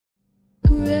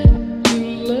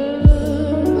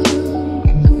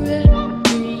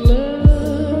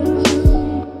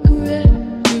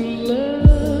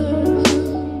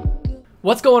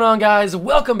on, guys?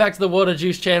 Welcome back to the World of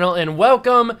Juice channel, and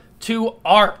welcome to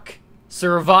Ark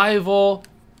Survival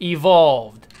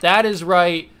Evolved. That is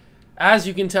right. As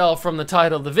you can tell from the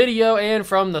title of the video and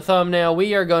from the thumbnail,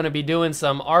 we are going to be doing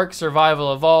some Ark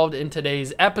Survival Evolved in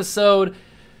today's episode.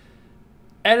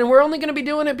 And we're only going to be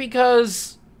doing it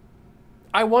because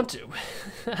I want to.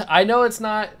 I know it's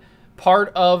not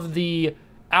part of the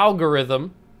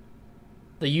algorithm,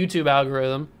 the YouTube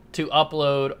algorithm, to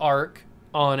upload Ark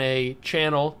on a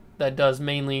channel that does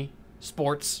mainly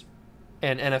sports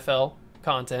and NFL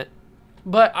content.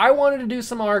 But I wanted to do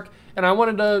some Ark, and I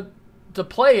wanted to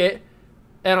play it,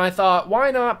 and I thought,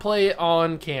 why not play it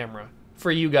on camera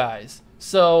for you guys?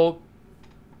 So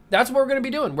that's what we're going to be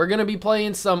doing. We're going to be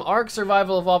playing some Ark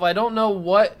Survival Evolved. I don't know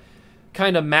what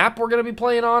kind of map we're going to be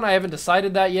playing on. I haven't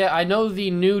decided that yet. I know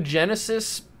the new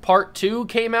Genesis Part 2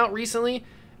 came out recently.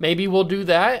 Maybe we'll do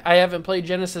that. I haven't played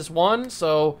Genesis 1,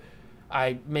 so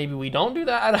maybe we don't do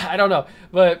that. I don't know.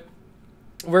 But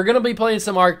we're going to be playing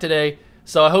some Ark today,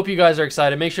 so I hope you guys are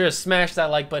excited. Make sure to smash that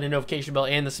like button, notification bell,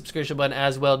 and the subscription button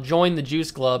as well. Join the Juice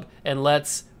Club, and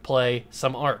let's play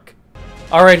some Ark.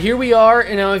 All right, here we are.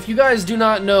 And now, if you guys do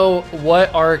not know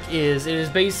what Ark is, it is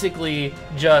basically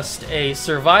just a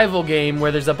survival game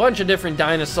where there's a bunch of different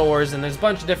dinosaurs, and there's a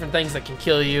bunch of different things that can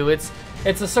kill you. It's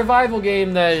a survival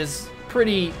game that is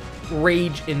pretty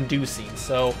rage-inducing.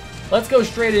 So let's go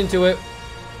straight into it.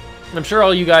 I'm sure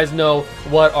all you guys know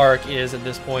what Ark is at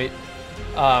this point.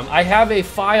 I have a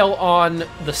file on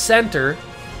the center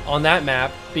on that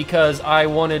map because I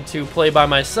wanted to play by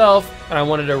myself, and I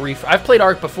wanted to I've played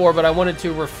Ark before, but I wanted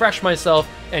to refresh myself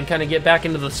and kind of get back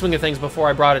into the swing of things before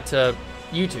I brought it to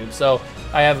YouTube. So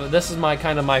this is my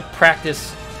kind of my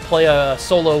practice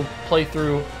solo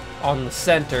playthrough on the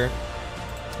center.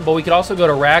 But we could also go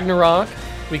to Ragnarok.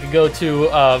 We could go to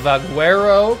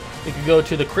Valguero. We could go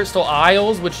to the Crystal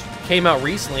Isles, which came out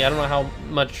recently. I don't know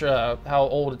how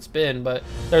old it's been, but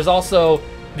there's also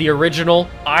the original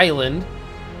island.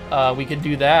 We could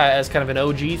do that as kind of an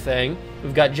OG thing.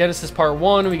 We've got Genesis Part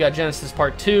 1, we got Genesis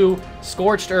Part 2,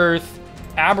 Scorched Earth,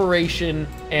 Aberration,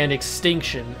 and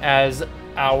Extinction as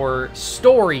our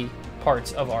story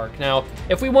parts of Ark. Now,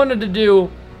 if we wanted to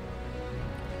do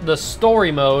the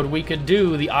story mode, we could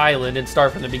do the island and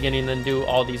start from the beginning and then do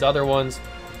all these other ones.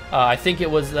 I think it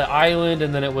was the island,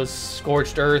 and then it was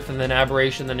Scorched Earth, and then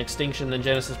Aberration, then Extinction, then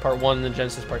Genesis Part 1, and then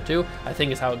Genesis Part 2. I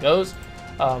think is how it goes.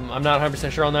 I'm not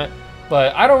 100% sure on that,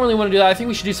 but I don't really want to do that. I think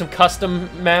we should do some custom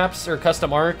maps or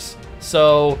custom Arks.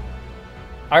 So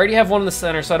I already have one in the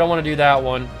center, so I don't want to do that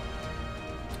one.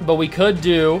 But we could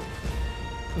do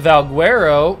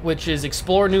Valguero, which is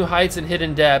explore new heights and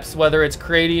hidden depths, whether it's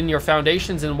creating your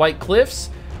foundations in white cliffs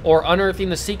or unearthing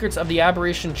the secrets of the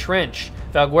Aberration Trench.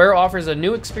 Valguero offers a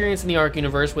new experience in the Ark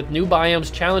universe with new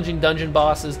biomes, challenging dungeon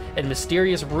bosses, and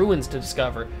mysterious ruins to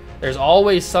discover. There's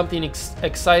always something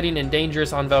exciting and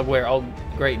dangerous on Valguero. Oh,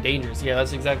 great, dangerous. Yeah,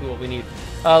 that's exactly what we need.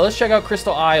 Let's check out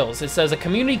Crystal Isles. It says a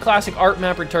community classic art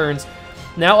map returns,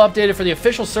 now updated for the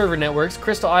official server networks.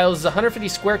 Crystal Isles is 150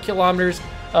 square kilometers,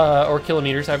 or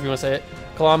kilometers, however you want to say it,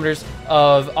 kilometers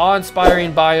of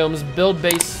awe-inspiring biomes. Build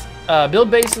bases,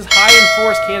 high in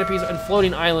forest canopies and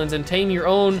floating islands, and tame your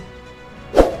own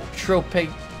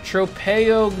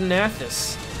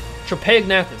Tropeognathus.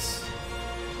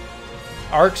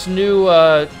 Ark's new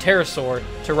pterosaur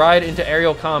to ride into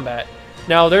aerial combat.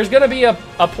 Now, there's going to be a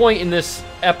point in this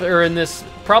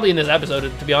probably in this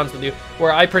episode, to be honest with you,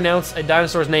 where I pronounce a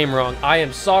dinosaur's name wrong. I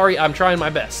am sorry. I'm trying my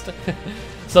best.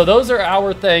 So those are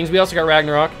our things. We also got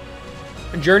Ragnarok.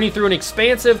 Journey through an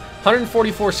expansive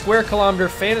 144 square kilometer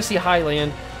fantasy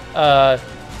highland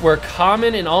where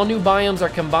common and all new biomes are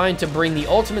combined to bring the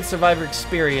ultimate survivor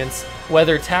experience,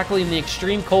 whether tackling the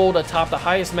extreme cold atop the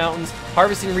highest mountains,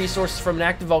 harvesting resources from an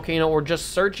active volcano, or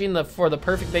just searching for the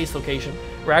perfect base location.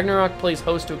 Ragnarok plays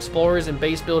host to explorers and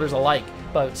base builders alike.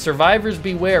 But survivors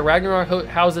beware, Ragnarok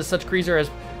houses such creatures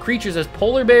as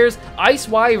polar bears, ice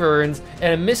wyverns,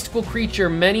 and a mystical creature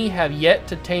many have yet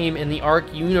to tame in the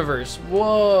Ark universe.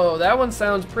 Whoa, that one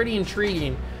sounds pretty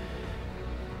intriguing.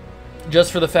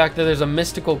 Just for the fact that there's a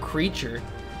mystical creature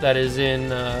that is in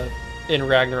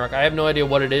Ragnarok. I have no idea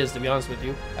what it is, to be honest with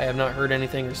you. I have not heard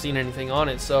anything or seen anything on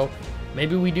it, so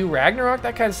maybe we do Ragnarok.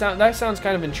 That sounds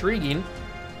kind of intriguing.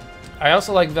 I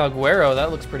also like Valguero.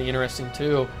 That looks pretty interesting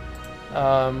too.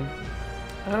 I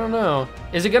don't know.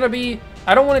 Is it gonna be?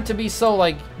 I don't want it to be so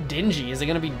like dingy. Is it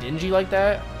gonna be dingy like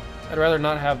that? I'd rather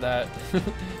not have that.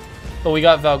 But we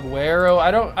got Valguero.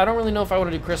 I don't really know if I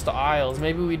want to do Crystal Isles.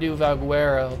 Maybe we do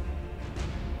Valguero.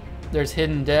 There's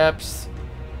hidden depths.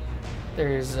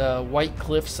 There's white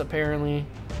cliffs apparently.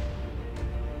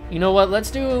 You know what?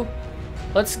 Let's do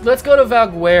Let's go to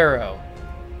Valguero.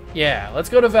 Yeah, let's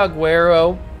go to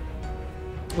Valguero.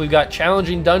 We've got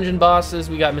challenging dungeon bosses.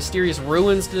 We got mysterious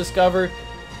ruins to discover.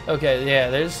 Okay, yeah,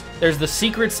 there's the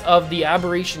secrets of the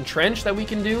Aberration Trench that we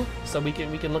can do. So we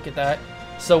can look at that.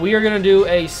 So we are gonna do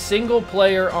a single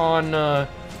player on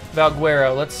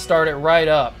Valguero. Let's start it right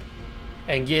up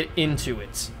and get into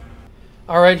it.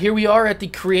 All right, here we are at the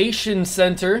creation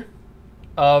center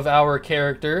of our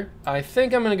character. I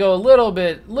think I'm gonna go a little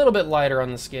bit lighter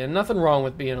on the skin. Nothing wrong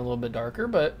with being a little bit darker,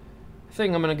 but I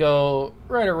think I'm gonna go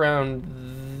right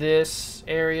around this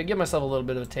area. Give myself a little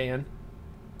bit of a tan.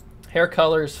 Hair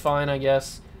color is fine, I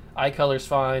guess. Eye color is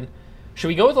fine. Should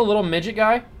we go with a little midget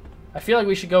guy? I feel like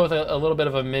we should go with a little bit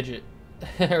of a midget,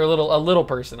 or a little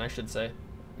person, I should say.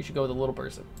 We should go with a little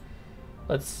person.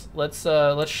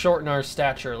 Let's shorten our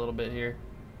stature a little bit here.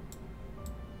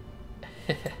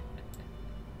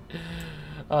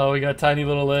 Oh, we got tiny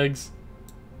little legs.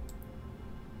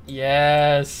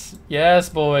 Yes, yes,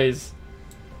 boys.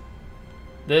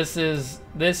 This is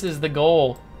the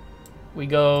goal. We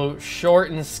go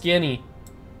short and skinny.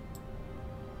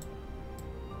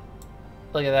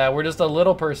 Look at that. We're just a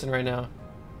little person right now.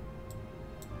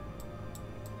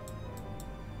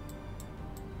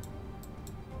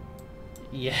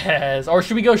 Yes. Or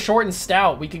should we go short and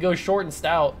stout? We could go short and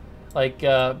stout, like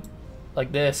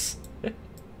this.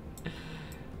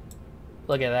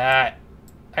 Look at that.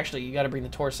 Actually, you got to bring the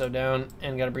torso down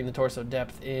and got to bring the torso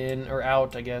depth in or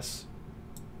out, I guess.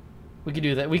 We could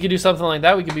do that. We could do something like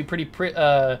that. We could be pretty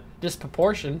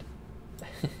disproportioned.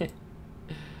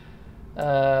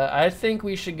 I think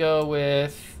we should go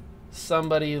with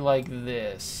somebody like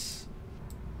this.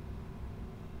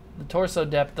 The torso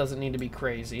depth doesn't need to be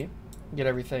crazy. Get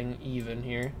everything even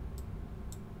here.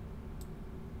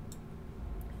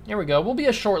 There we go. We'll be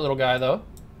a short little guy, though.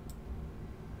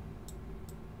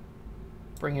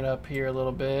 Bring it up here a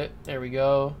little bit. There we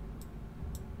go.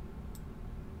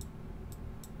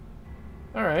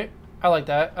 Alright. I like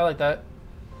that. I like that.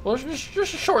 Well, just a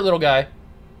short little guy.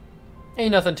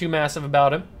 Ain't nothing too massive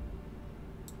about him.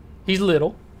 He's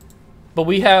little. But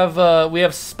we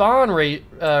have spawn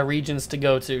regions to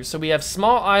go to. So we have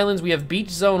small islands. We have Beach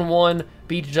Zone 1,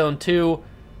 Beach Zone 2,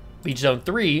 Beach Zone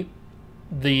 3.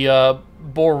 The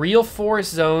Boreal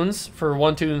Forest zones for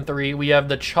 1, 2, and 3. We have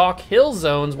the Chalk Hill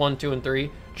zones 1, 2, and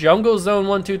 3. Jungle Zone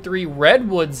 1, 2, 3.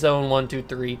 Redwood Zone 1, 2,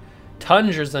 3.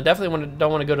 Tundra Zone. Definitely don't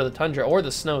want to go to the Tundra or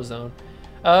the Snow Zone.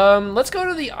 Let's go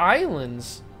to the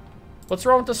islands. What's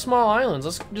wrong with the small islands?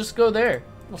 Let's just go there.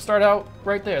 We'll start out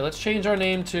right there. Let's change our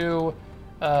name to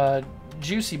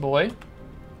Juicy Boy.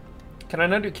 Can I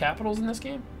not do capitals in this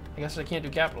game? I guess I can't do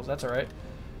capitals. That's all right.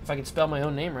 If I can spell my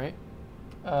own name right.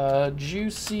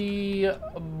 Juicy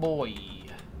Boy.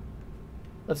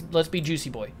 Let's be Juicy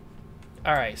Boy.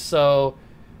 All right. So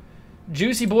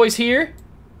Juicy Boy's here.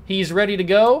 He's ready to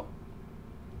go.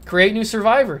 Create new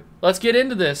survivor. Let's get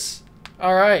into this.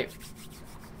 All right.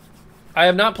 I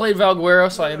have not played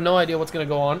Valguero, so I have no idea what's going to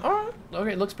go on. All right.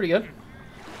 Okay, it looks pretty good.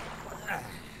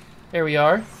 There we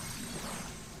are.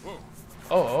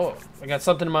 Oh, I got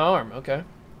something in my arm. Okay.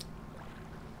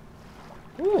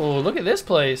 Ooh, look at this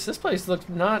place. This place looks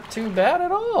not too bad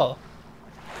at all.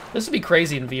 This would be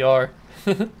crazy in VR.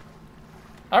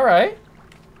 All right.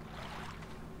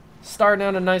 Starting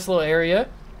out a nice little area.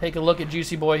 Take a look at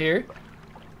Juicy Boy here.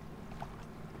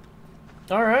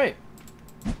 All right.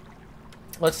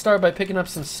 Let's start by picking up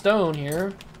some stone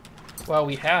here while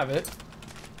we have it.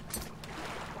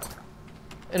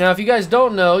 And now, if you guys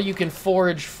don't know, you can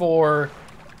forage for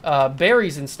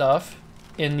berries and stuff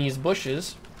in these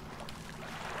bushes.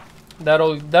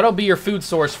 That'll be your food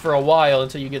source for a while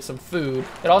until you get some food.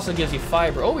 It also gives you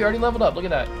fiber. Oh, we already leveled up. Look at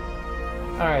that.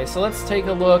 All right, so let's take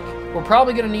a look. We're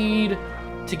probably gonna need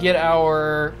to get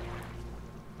our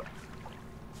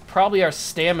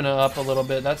stamina up a little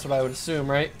bit. That's what I would assume,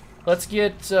 right? Let's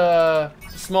get the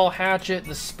small hatchet,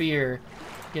 the spear.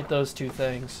 Get those two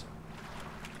things.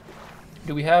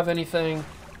 Do we have anything?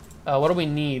 What do we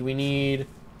need? We need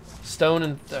stone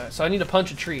and... so I need to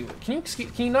punch a tree. Can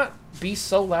you not be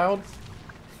so loud?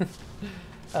 Can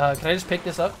I just pick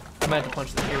this up? I might have to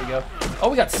punch this. Here we go. Oh,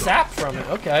 we got sap from it.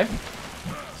 Okay.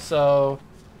 So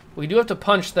we do have to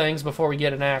punch things before we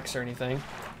get an axe or anything.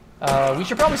 We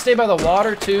should probably stay by the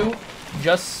water too,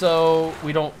 just so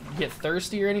we don't get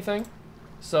thirsty or anything.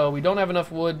 So we don't have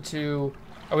enough wood to...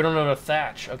 oh, we don't have enough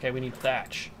thatch. Okay, we need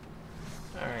thatch.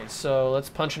 Alright, so let's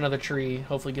punch another tree.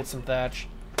 Hopefully get some thatch.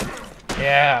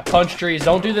 Yeah, punch trees.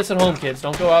 Don't do this at home, kids.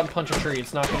 Don't go out and punch a tree.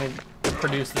 It's not going to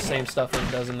produce the same stuff that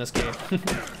it does in this game.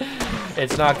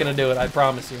 It's not going to do it, I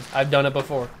promise you. I've done it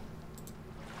before.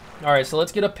 Alright, so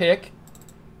let's get a pick.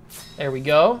 There we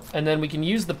go. And then we can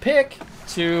use the pick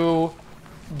to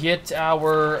get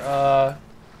our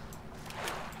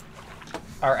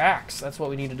axe. That's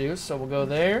what we need to do. So we'll go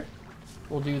there.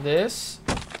 We'll do this.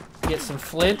 Get some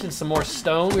flint and some more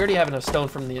stone. We already have enough stone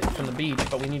from the beach,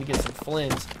 but we need to get some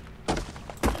flint.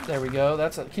 There we go.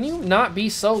 Can you not be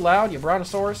so loud, you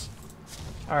brontosaurus?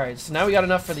 Alright, so now we got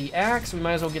enough for the axe. We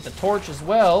might as well get the torch as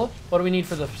well. What do we need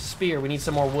for the spear? We need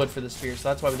some more wood for the spear, so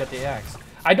that's why we got the axe.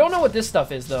 I don't know what this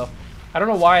stuff is, though. I don't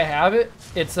know why I have it.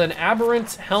 It's an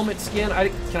aberrant helmet skin.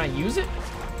 Can I use it?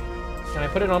 Can I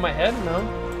put it on my head? No.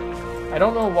 I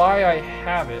don't know why I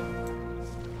have it.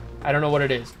 I don't know what it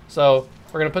is. So,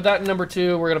 we're going to put that in number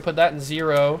 2. We're going to put that in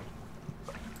 0.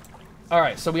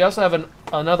 Alright, so we also have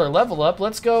another level up.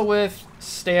 Let's go with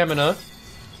stamina.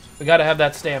 We got to have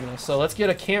that stamina. So let's get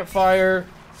a campfire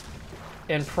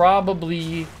and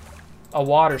probably a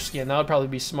water skin. That would probably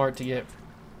be smart to get.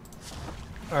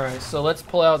 Alright, so let's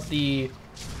pull out the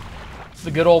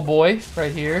good old boy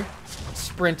right here.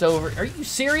 Sprint over. Are you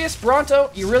serious,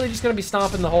 Bronto? You're really just going to be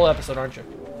stomping the whole episode, aren't you?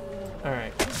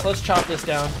 Alright, so let's chop this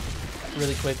down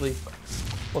really quickly.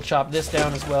 We'll chop this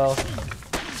down as well.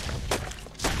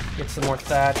 Get some more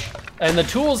thatch. And the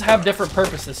tools have different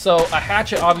purposes. So a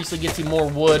hatchet obviously gets you more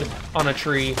wood on a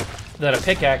tree than a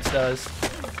pickaxe does.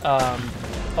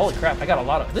 Holy crap, I got a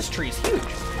lot of... This tree is huge.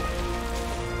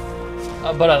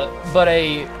 But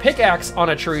a pickaxe on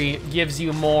a tree gives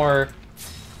you more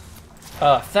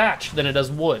thatch than it does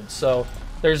wood. So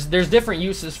there's different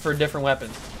uses for different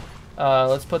weapons.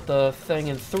 Let's put the thing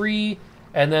in 3.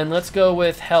 And then let's go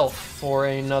with health for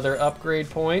another upgrade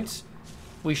point.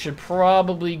 We should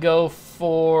probably go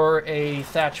for a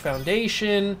thatch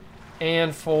foundation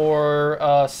and for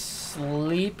a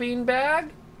sleeping bag.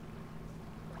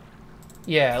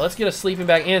 Yeah, let's get a sleeping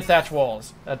bag and thatch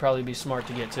walls. That'd probably be smart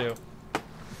to get too.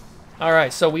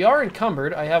 Alright, so we are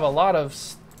encumbered. I have a lot of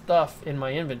stuff in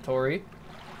my inventory.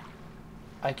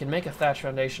 I can make a thatch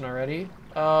foundation already.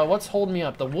 What's holding me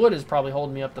up? The wood is probably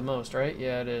holding me up the most, right?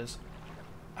 Yeah, it is.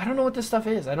 I don't know what this stuff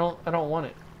is. I don't want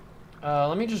it.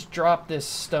 Let me just drop this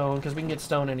stone, because we can get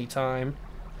stone anytime.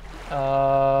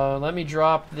 Let me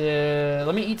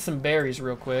eat some berries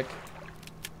real quick.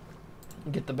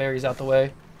 Get the berries out the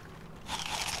way.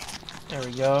 There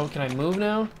we go. Can I move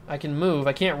now? I can move.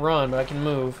 I can't run, but I can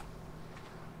move.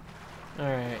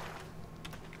 Alright.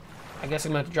 I guess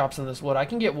I'm going to have to drop some of this wood. I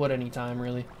can get wood anytime,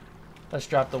 really. Let's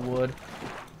drop the wood.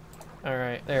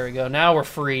 Alright, there we go. Now we're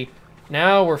free.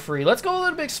 Now we're free. Let's go a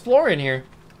little bit exploring here.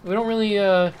 We don't really,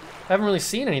 haven't really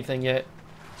seen anything yet.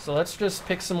 So let's just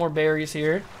pick some more berries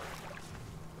here.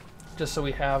 Just so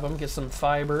we have them. Get some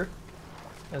fiber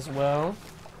as well.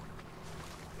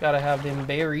 Gotta have them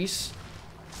berries.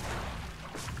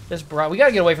 We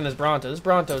gotta get away from this Bronto. This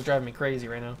Bronto is driving me crazy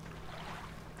right now.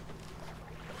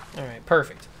 Alright,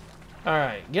 perfect.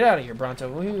 Alright, get out of here, Bronto.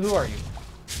 Who are you?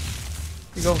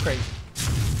 You're going crazy.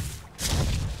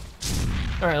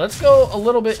 Alright, let's go a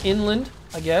little bit inland,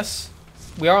 I guess.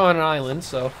 We are on an island,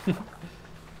 so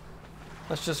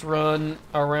let's just run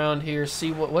around here,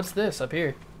 see what's this up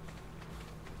here?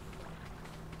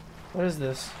 What is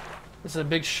this? It's a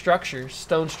big structure,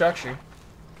 stone structure.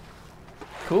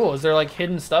 Cool, is there like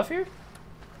hidden stuff here?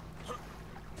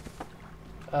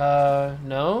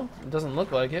 No, it doesn't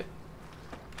look like it.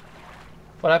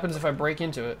 What happens if I break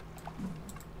into it?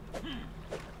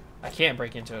 I can't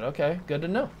break into it, okay, good to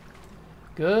know.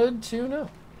 Good to know.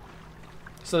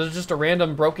 So there's just a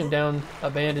random broken down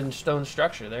abandoned stone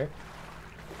structure there.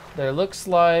 There looks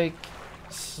like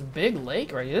a big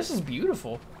lake right here. This is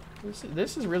beautiful.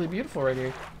 This is really beautiful right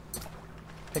here.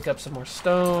 Pick up some more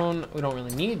stone. We don't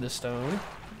really need the stone,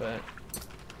 but...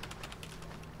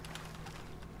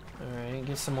 Alright,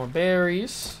 get some more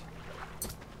berries.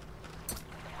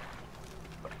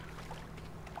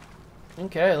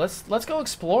 Okay, let's go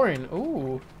exploring.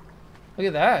 Ooh. Look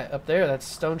at that up there, that's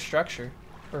stone structure.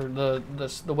 Or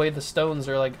the way the stones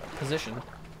are like positioned.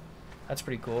 That's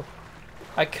pretty cool.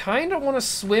 I kind of want to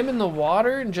swim in the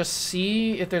water and just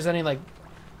see if there's any like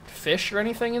fish or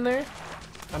anything in there.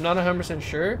 I'm not 100%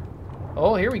 sure.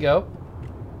 Oh, here we go.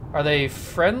 Are they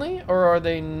friendly or are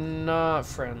they not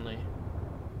friendly?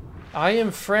 I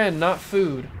am friend, not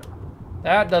food.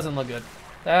 That doesn't look good.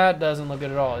 That doesn't look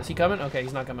good at all. Is he coming? Okay,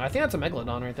 he's not coming. I think that's a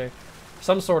megalodon right there.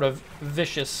 Some sort of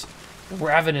vicious,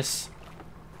 ravenous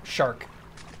shark.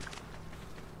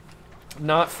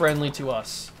 Not friendly to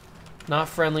us. Not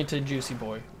friendly to Juicy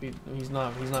Boy. He's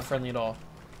not friendly at all.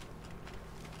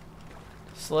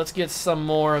 So let's get some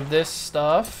more of this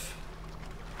stuff.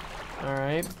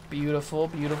 Alright, beautiful,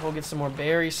 beautiful. Get some more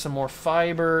berries, some more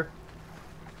fiber.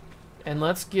 And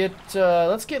let's get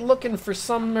looking for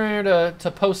somewhere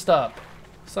to post up.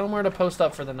 Somewhere to post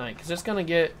up for the night, because it's gonna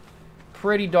get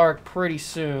pretty dark pretty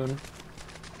soon.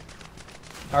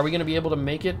 Are we gonna be able to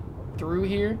make it through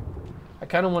here? I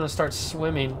kind of want to start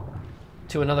swimming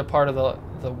to another part of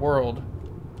the world.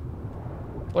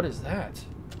 What is that?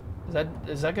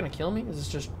 Is that gonna kill me? Is this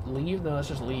just leaves? No, that's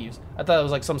just leaves. I thought it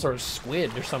was like some sort of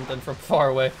squid or something from far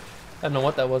away. I don't know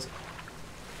what that was.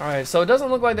 Alright, so it doesn't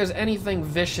look like there's anything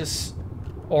vicious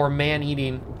or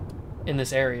man-eating in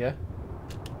this area,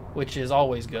 which is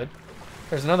always good.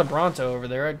 There's another Bronto over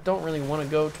there. I don't really want to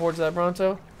go towards that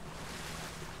Bronto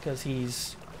because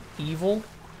he's evil.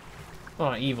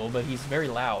 Well, not evil, but he's very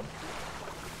loud.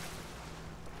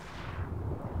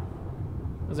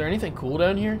 Is there anything cool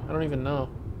down here? I don't even know.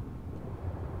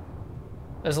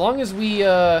 As long as we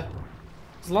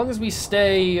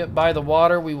stay by the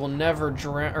water, we will never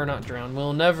drown, or not drown.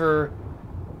 We'll never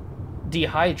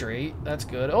dehydrate. That's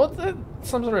good. Oh,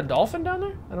 some sort of dolphin down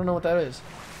there? I don't know what that is.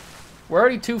 We're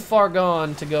already too far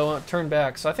gone to go turn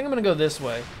back, so I think I'm gonna go this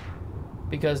way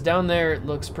because down there it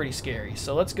looks pretty scary.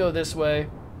 So let's go this way.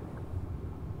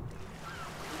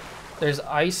 There's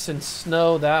ice and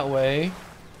snow that way.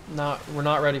 We're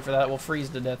not ready for that. We'll freeze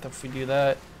to death if we do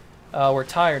that. We're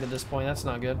tired at this point. That's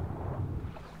not good.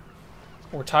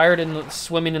 We're tired and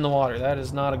swimming in the water. That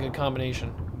is not a good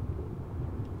combination.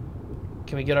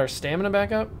 Can we get our stamina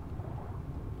back up?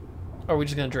 Or are we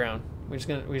just gonna drown? We're just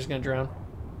gonna drown.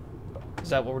 Is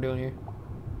that what we're doing here?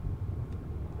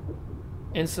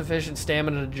 Insufficient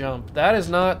stamina to jump. That is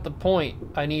not the point.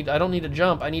 I don't need to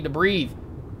jump. I need to breathe.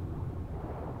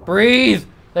 Breathe!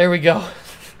 There we go.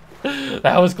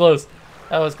 That was close.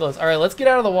 That was close. Alright, let's get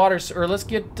out of the water, or let's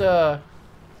get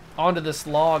onto this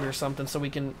log or something so we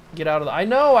can get out of the... I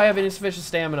know I have insufficient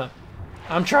stamina.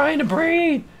 I'm trying to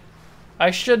breathe!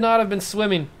 I should not have been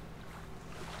swimming.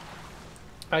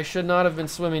 I should not have been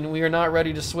swimming. We are not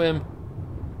ready to swim.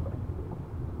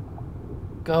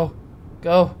 Go.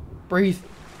 Go. Breathe.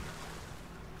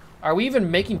 Are we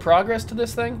even making progress to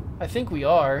this thing? I think we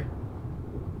are.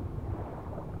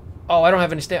 Oh, I don't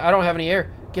have any I don't have any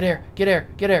air. Get air. Get air.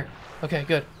 Get air. Okay,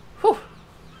 good. Whew.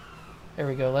 There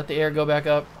we go. Let the air go back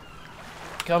up.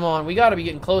 Come on. We got to be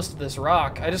getting close to this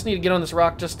rock. I just need to get on this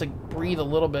rock just to breathe a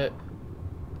little bit.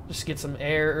 Just to get some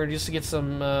air, or just to get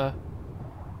some,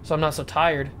 so I'm not so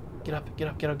tired. Get up. Get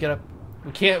up. Get up. Get up.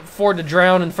 We can't afford to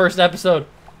drown in the first episode.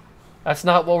 That's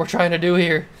not what we're trying to do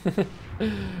here.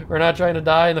 We're not trying to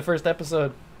die in the first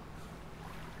episode.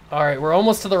 Alright, we're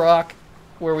almost to the rock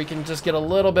where we can just get a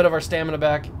little bit of our stamina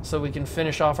back so we can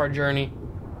finish off our journey.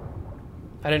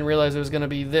 I didn't realize it was going to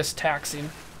be this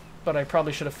taxing, but I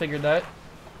probably should have figured that.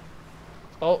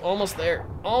 Oh, almost there.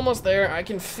 Almost there. I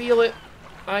can feel it.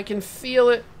 I can feel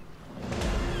it.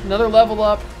 Another level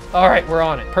up. Alright, we're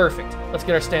on it. Perfect. Let's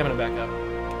get our stamina back up.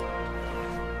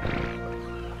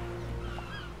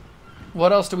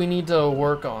 What else do we need to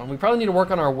work on? We probably need to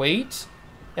work on our weight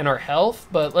and our health,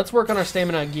 but let's work on our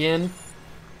stamina again.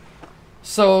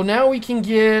 So now we can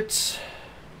get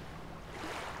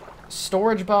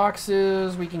storage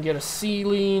boxes, we can get a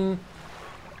ceiling,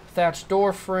 thatched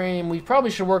door frame. We probably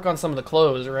should work on some of the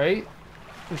clothes, right?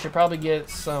 We should probably get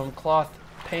some cloth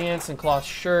pants and cloth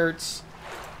shirts,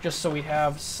 just so we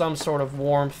have some sort of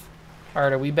warmth.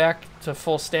 Alright, are we back to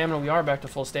full stamina? We are back to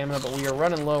full stamina, but we are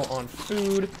running low on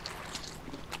food.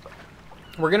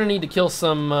 We're gonna need to kill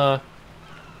some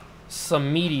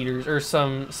meat eaters, or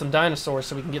some dinosaurs,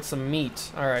 so we can get some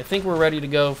meat. All right, I think we're ready to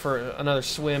go for another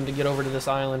swim to get over to this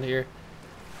island here.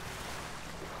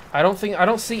 I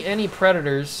don't see any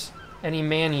predators, any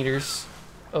man eaters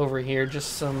over here.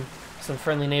 Just some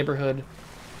friendly neighborhood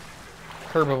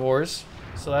herbivores.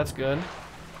 So that's good.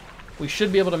 We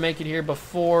should be able to make it here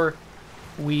before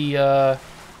we run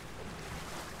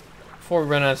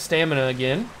out of stamina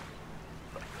again.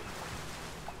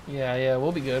 Yeah,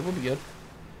 we'll be good. We'll be good.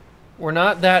 We're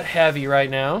not that heavy right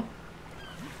now.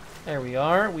 There we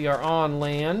are. We are on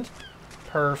land.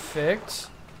 Perfect.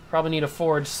 Probably need to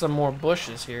forage some more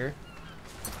bushes here.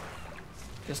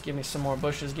 Just give me some more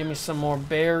bushes. Give me some more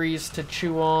berries to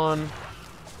chew on.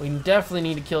 We definitely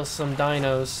need to kill some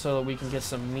dinos so that we can get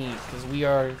some meat, because we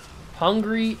are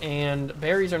hungry and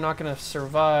berries are not going to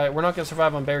survive. We're not going to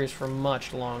survive on berries for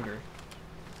much longer.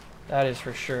 That is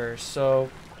for sure. So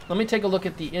let me take a look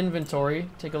at the inventory,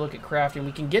 take a look at crafting.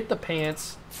 We can get the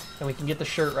pants and we can get the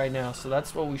shirt right now, so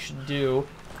that's what we should do.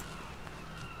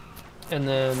 And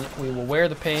then we will wear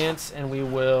the pants and we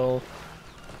will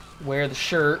wear the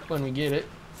shirt when we get it.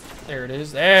 There it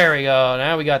is. There we go.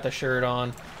 Now we got the shirt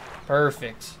on.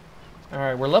 Perfect.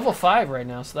 Alright, we're level 5 right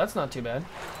now, so that's not too bad.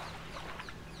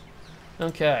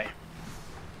 Okay.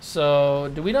 So,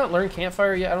 did we not learn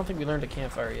campfire yet? I don't think we learned a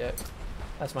campfire yet.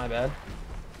 That's my bad.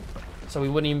 So we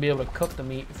wouldn't even be able to cook the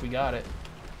meat if we got it.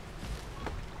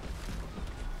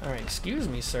 Alright, excuse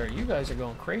me, sir. You guys are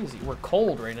going crazy. We're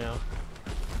cold right now.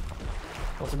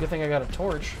 Well, it's a good thing I got a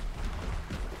torch.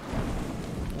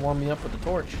 Warm me up with the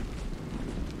torch.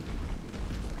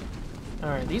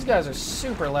 Alright, these guys are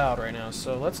super loud right now,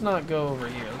 so let's not go over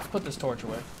here. Let's put this torch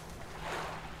away.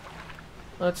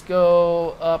 Let's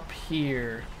go up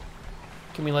here.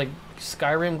 Can we, like,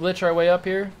 Skyrim glitch our way up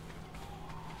here?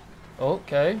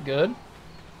 Okay, good.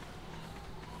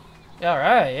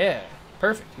 Alright, yeah.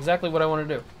 Perfect. Exactly what I want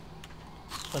to do.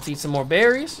 Let's eat some more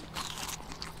berries.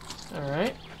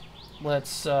 Alright.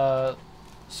 Let's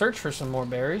search for some more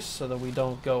berries so that we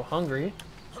don't go hungry.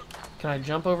 Can I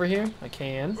jump over here? I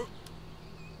can.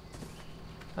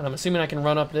 And I'm assuming I can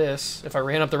run up this. If I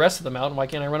ran up the rest of the mountain, why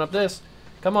can't I run up this?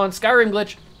 Come on, Skyrim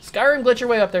glitch. Skyrim glitch your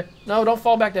way up there. No, don't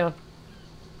fall back down.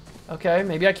 Okay,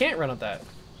 maybe I can't run up that.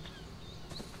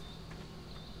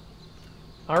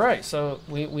 Alright, so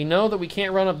we know that we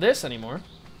can't run up this anymore.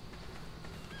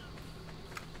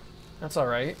 That's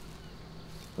alright.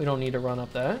 We don't need to run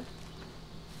up that.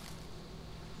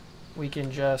 We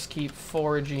can just keep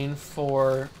foraging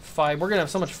for fiber. We're going to have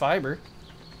so much fiber.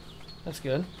 That's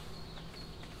good.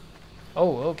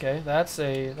 Oh, okay. That's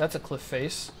a cliff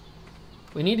face.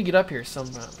 We need to get up here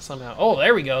somehow. Oh,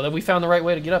 there we go. Then we found the right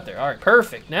way to get up there. All right,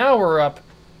 perfect. Now we're up.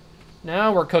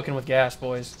 Now we're cooking with gas,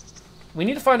 boys. We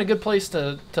need to find a good place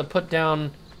to put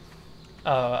down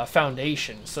a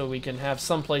foundation so we can have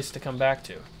some place to come back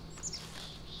to.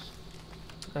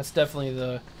 That's definitely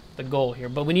the goal here.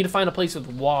 But we need to find a place with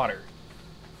water.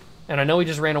 And I know we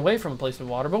just ran away from a place with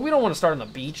water, but we don't want to start on the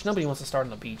beach. Nobody wants to start on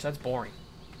the beach. That's boring.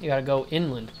 You gotta go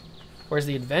inland. Where's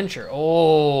the adventure?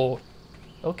 Oh,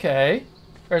 okay.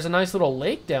 There's a nice little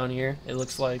lake down here, it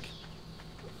looks like.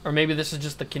 Or maybe this is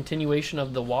just the continuation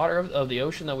of the water of the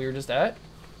ocean that we were just at.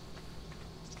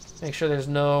 Make sure there's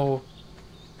no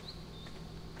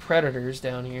predators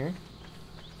down here.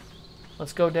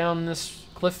 Let's go down this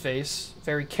cliff face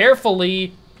very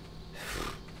carefully.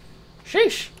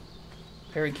 Sheesh.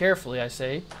 Very carefully, I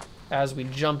say, as we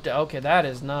jump down. Okay, that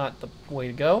is not the way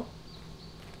to go.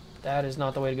 That is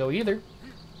not the way to go either.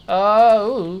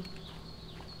 Oh.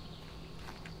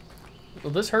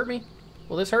 Will this hurt me?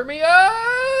 Will this hurt me?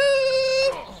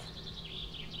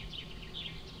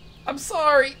 I'm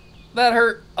sorry. That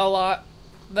hurt a lot.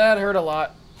 That hurt a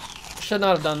lot. Should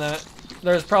not have done that.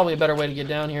 There's probably a better way to get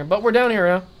down here, but we're down here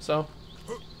now, so.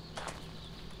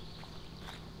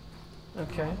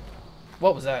 Okay.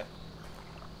 What was that?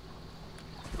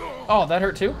 Oh, that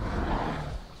hurt too?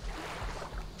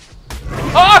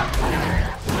 Ah!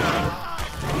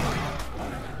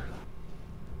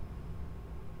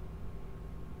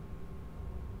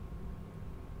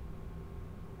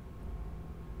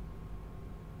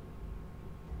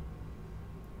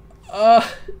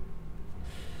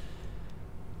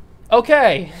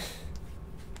 Okay.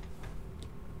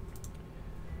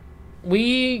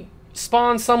 We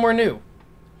spawned somewhere new.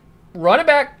 Run it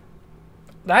back.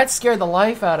 That scared the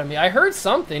life out of me. I heard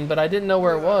something, but I didn't know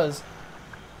where it was.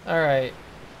 Alright.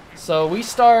 So we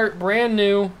start brand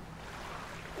new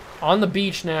on the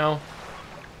beach now.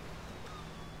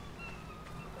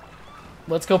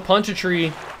 Let's go punch a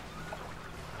tree.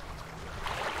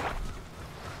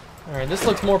 Alright, this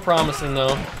looks more promising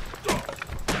though.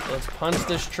 Let's punch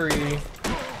this tree.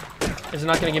 Is it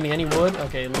not going to give me any wood?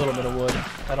 Okay, a little bit of wood.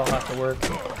 That'll have to work.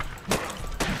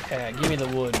 Okay, give me the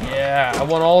wood. Yeah, I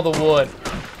want all the wood.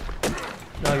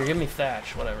 No, you're giving me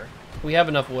thatch. Whatever. We have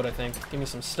enough wood, I think. Give me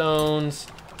some stones.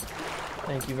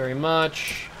 Thank you very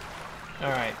much.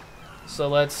 Alright, so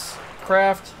let's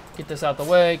craft. Get this out the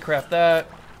way. Craft that.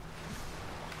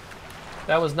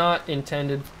 That was not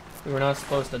intended. We were not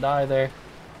supposed to die there.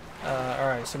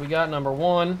 Alright, so we got number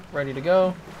 1 ready to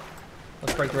go.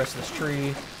 Let's break the rest of this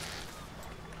tree.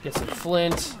 Get some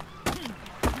flint.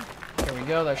 There we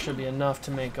go. That should be enough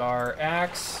to make our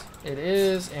axe. It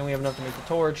is, and we have enough to make the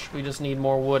torch. We just need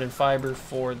more wood and fiber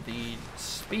for the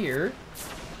spear.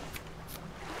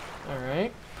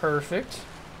 Alright, perfect.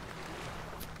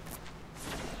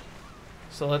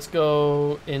 So let's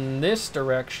go in this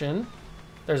direction.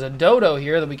 There's a dodo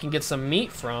here that we can get some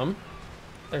meat from.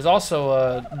 There's also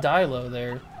a Dilo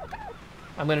there.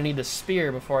 I'm going to need the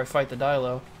spear before I fight the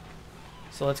Dilo.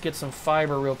 So let's get some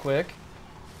fiber real quick.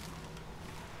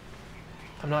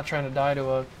 I'm not trying to die to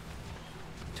a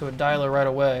Dilo right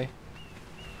away.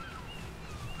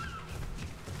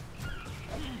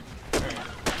 Alright,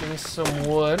 give me some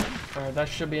wood. Alright, that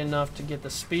should be enough to get the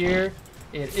spear.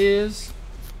 It is.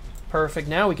 Perfect.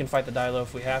 Now we can fight the Dilo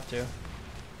if we have to.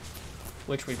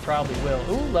 which we probably will.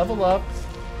 Ooh, level up.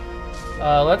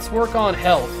 Let's work on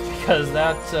health, because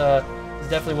that is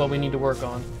definitely what we need to work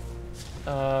on.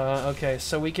 Okay,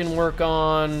 so we can work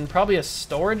on probably a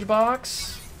storage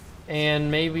box and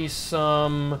maybe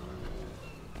some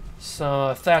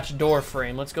thatched door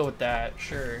frame. Let's go with that,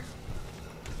 sure.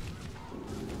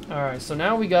 Alright, so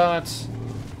now we got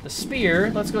the spear.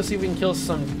 Let's go see if we can kill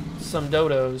some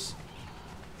dodos.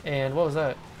 And what was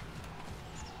that?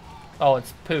 Oh,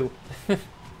 it's poo.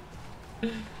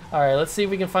 Alright, let's see if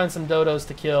we can find some dodos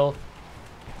to kill.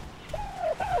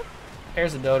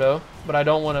 There's a dodo, but I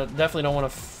definitely don't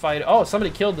want to fight. Oh,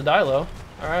 somebody killed the Dilo.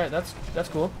 Alright, that's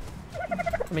cool.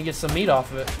 Let me get some meat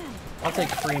off of it. I'll take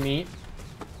free meat.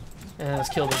 And let's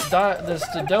kill this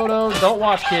dodo. Don't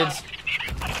watch, kids.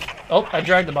 Oh, I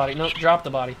dragged the body. Nope, dropped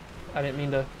the body. I didn't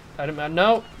mean to.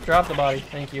 No, drop the body.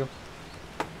 Thank you.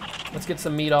 Let's get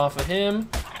some meat off of him.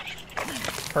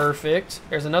 Perfect.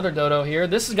 There's another dodo here.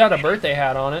 This has got a birthday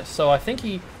hat on it, so I think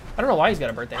I don't know why he's got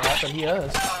a birthday hat, but he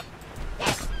does.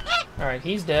 Alright,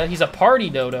 he's dead. He's a party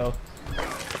dodo.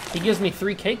 He gives me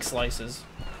 3 cake slices.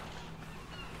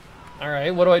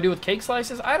 Alright, what do I do with cake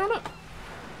slices? I don't know.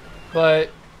 But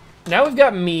now we've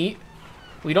got meat.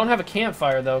 We don't have a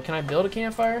campfire, though. Can I build a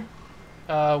campfire?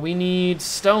 We need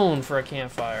stone for a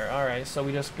campfire. Alright, so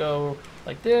we just go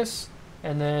like this,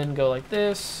 and then go like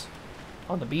this.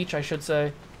 On the beach, I should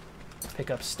say. Pick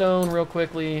up stone real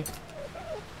quickly.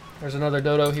 There's another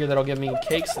dodo here that'll give me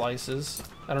cake slices.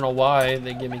 I don't know why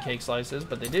they give me cake slices,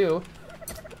 but they do.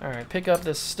 Alright, pick up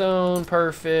this stone.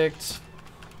 Perfect.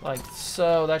 Like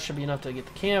so. That should be enough to get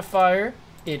the campfire.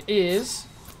 It is.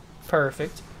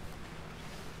 Perfect.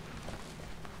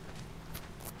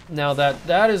 Now that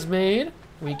that is made,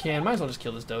 we can... Might as well just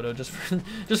kill this dodo just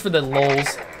for the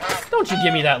lulz. Don't you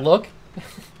give me that look.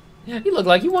 You look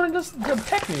like you wanted to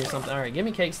peck me or something. Alright, give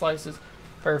me cake slices.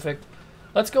 Perfect.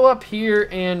 Let's go up here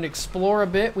and explore a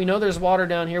bit. We know there's water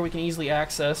down here we can easily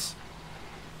access.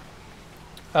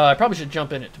 I probably should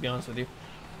jump in it, to be honest with you,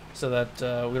 so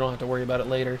that we don't have to worry about it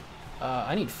later.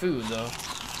 I need food, though.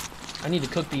 I need to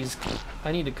cook these.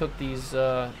 I need to cook these.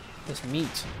 This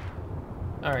meat.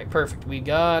 All right, perfect. We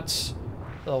got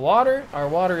the water. Our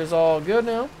water is all good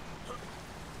now.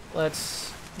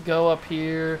 Let's go up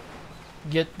here,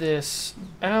 get this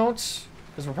out,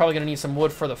 because we're probably gonna need some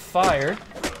wood for the fire.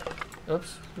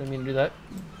 Oops, didn't mean to do that.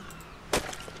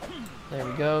 There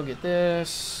we go, get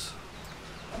this.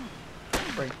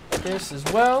 Break this as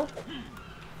well.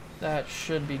 That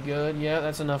should be good. Yeah,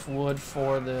 that's enough wood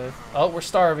for the... Oh, we're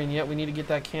starving yet. We need to get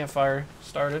that campfire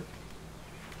started.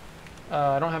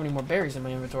 I don't have any more berries in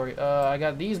my inventory. I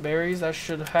got these berries. That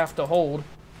should have to hold.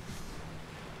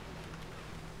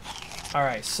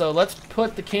 Alright, so let's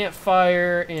put the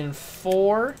campfire in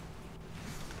 4.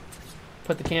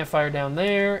 Put the campfire down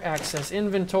there, access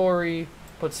inventory,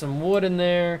 put some wood in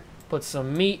there, put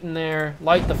some meat in there,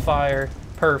 light the fire.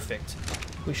 Perfect.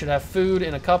 We should have food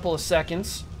in a couple of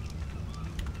seconds.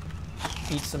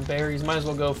 Eat some berries. Might as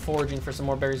well go foraging for some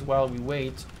more berries while we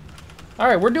wait.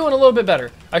 Alright, we're doing a little bit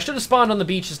better. I should have spawned on the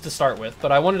beaches to start with,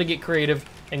 but I wanted to get creative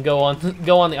and go on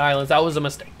the islands. That was a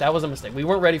mistake. That was a mistake. We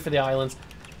weren't ready for the islands.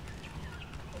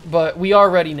 But we are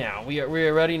ready now. We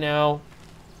are ready now.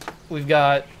 We've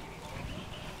got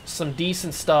some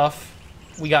decent stuff.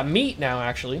 We got meat now,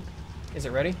 actually. Is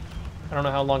it ready? I don't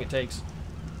know how long it takes.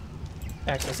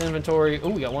 Access inventory. Ooh,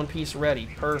 we got 1 piece ready.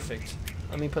 Perfect.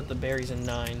 Let me put the berries in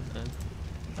 9 then.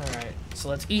 Alright, so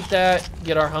let's eat that.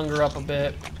 Get our hunger up a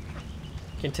bit.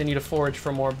 Continue to forage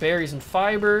for more berries and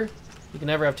fiber. You can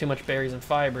never have too much berries and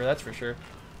fiber, that's for sure.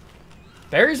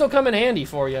 Berries will come in handy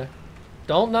for you.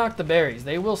 Don't knock the berries.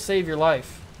 They will save your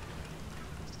life.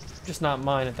 Just not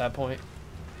mine at that point.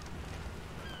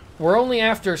 We're only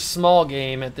after small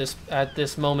game at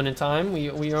this moment in time.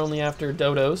 We are only after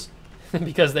dodos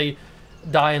because they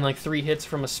die in like 3 hits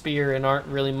from a spear and aren't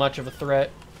really much of a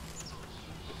threat.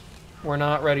 We're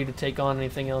not ready to take on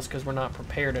anything else because we're not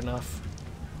prepared enough.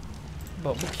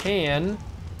 But we can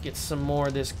get some more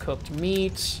of this cooked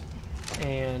meat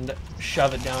and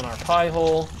shove it down our pie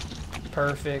hole.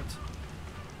 Perfect.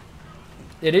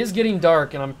 It is getting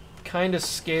dark and I'm kind of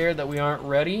scared that we aren't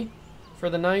ready for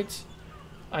the night.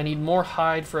 I need more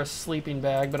hide for a sleeping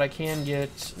bag, but I can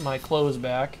get my clothes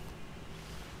back.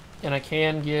 And I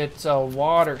can get a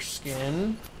water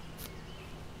skin,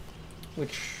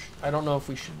 which I don't know if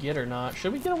we should get or not.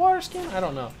 Should we get a water skin? I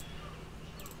don't know.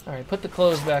 Alright, put the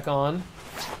clothes back on.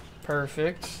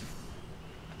 Perfect.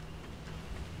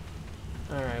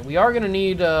 Alright, we are going to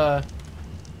need... Alright,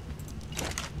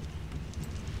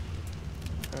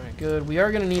 good. We are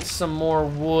going to need some more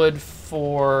wood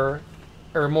for...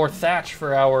 or more thatch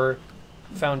for our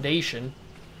foundation.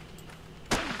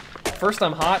 first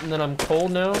I'm hot and then I'm cold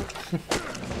now.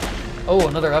 Oh,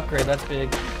 another upgrade. That's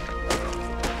big.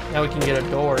 Now we can get a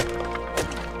door.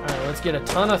 Alright, let's get a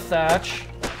ton of thatch.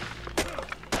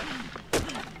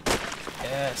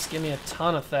 Yes, give me a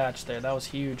ton of thatch there. That was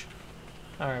huge.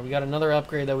 Alright, we got another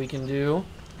upgrade that we can do.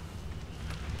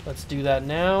 Let's do that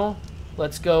now.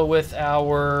 Let's go with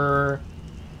our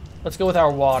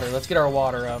water. Let's get our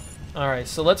water up. Alright,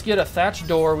 so let's get a thatch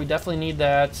door. We definitely need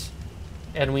that.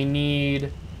 And we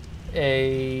need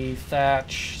a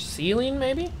thatch ceiling,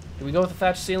 maybe? Do we go with a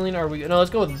thatch ceiling, or no, let's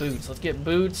go with boots. Let's get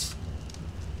boots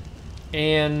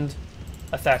and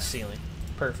a thatch ceiling.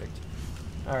 Perfect.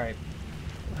 Alright.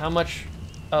 How much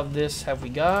of this have we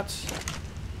got?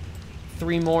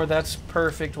 3 more, that's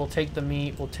perfect. We'll take the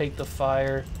meat, we'll take the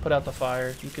fire. Put out the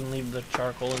fire. You can leave the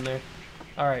charcoal in there.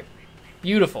 Alright.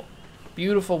 Beautiful.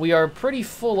 Beautiful. We are pretty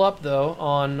full up, though,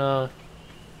 on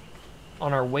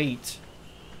our weight.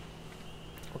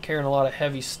 We're carrying a lot of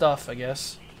heavy stuff, I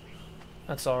guess.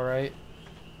 That's alright.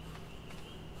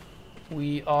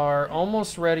 We are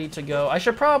almost ready to go. I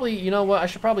should probably, you know what? I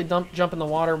should probably jump in the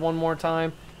water one more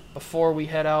time before we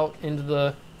head out into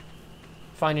the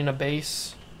finding a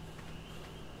base.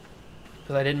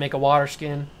 Because I didn't make a water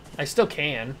skin. I still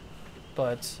can,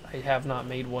 but I have not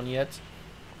made one yet.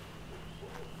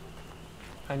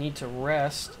 I need to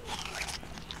rest.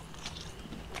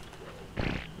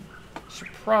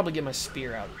 Should probably get my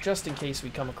spear out, just in case we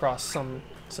come across some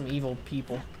evil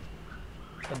people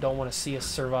that don't want to see us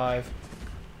survive.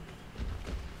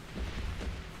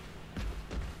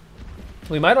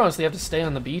 We might honestly have to stay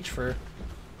on the beach for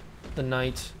the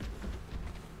night.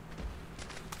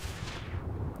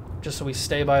 Just so we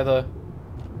stay by the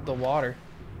water.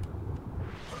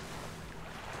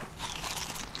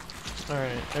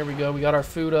 Alright, there we go. We got our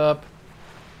food up.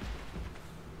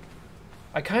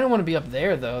 I kind of want to be up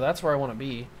there, though. That's where I want to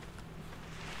be.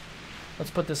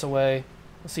 Let's put this away.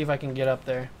 Let's see if I can get up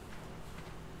there.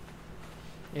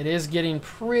 It is getting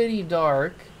pretty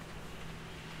dark.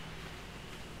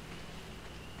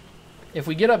 If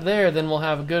we get up there, then we'll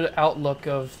have a good outlook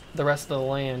of the rest of the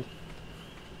land.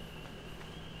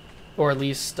 Or at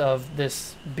least of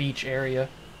this beach area.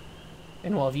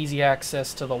 And we'll have easy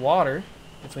access to the water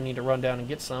if we need to run down and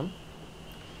get some.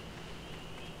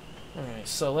 Alright,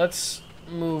 so let's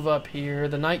move up here.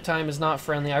 The nighttime is not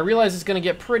friendly. I realize it's going to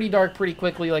get pretty dark pretty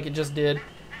quickly like it just did.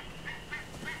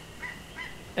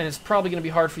 And it's probably going to be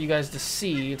hard for you guys to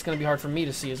see. It's going to be hard for me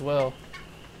to see as well.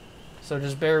 So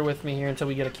just bear with me here until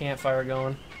we get a campfire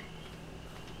going.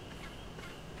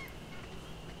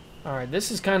 Alright,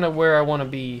 this is kind of where I want to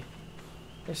be.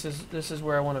 This is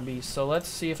where I want to be. So let's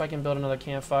see if I can build another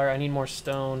campfire. I need more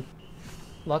stone.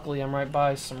 Luckily, I'm right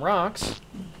by some rocks.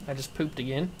 I just pooped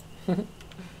again. Alright,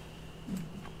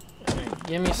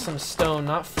 give me some stone,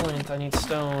 not flint. I need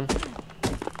stone.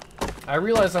 I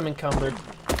realize I'm encumbered.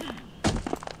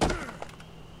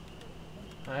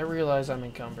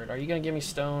 Are you gonna give me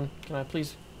stone? Can I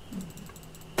please?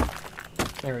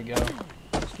 There we go.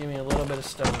 Just give me a little bit of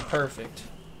stone. Perfect.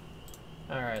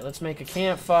 Alright, let's make a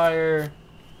campfire.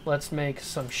 Let's make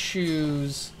some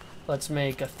shoes. Let's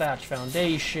make a thatch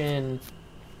foundation.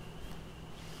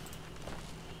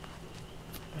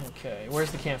 Okay,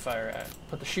 where's the campfire at?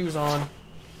 Put the shoes on.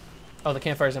 Oh, the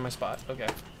campfire's in my spot. Okay.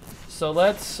 So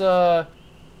let's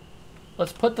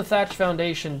put the thatch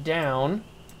foundation down.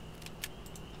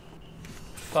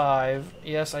 5.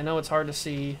 Yes, I know it's hard to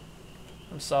see.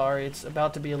 I'm sorry. It's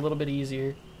about to be a little bit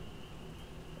easier.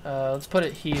 Let's put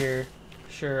it here.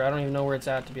 Sure, I don't even know where it's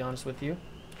at, to be honest with you.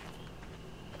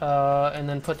 And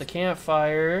then put the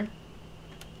campfire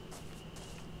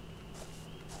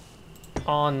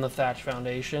on the thatch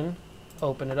foundation.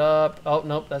 Open it up. Oh,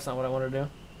 nope, that's not what I wanted to do.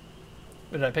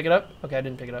 Did I pick it up? Okay, I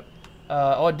didn't pick it up.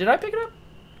 Oh, did I pick it up?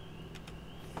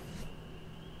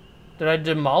 Did I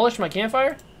demolish my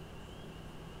campfire?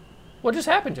 What just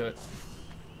happened to it?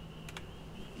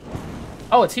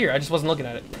 Oh, it's here. I just wasn't looking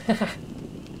at it.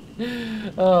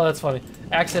 Oh, that's funny.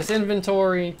 Access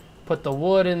inventory. Put the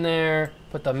wood in there.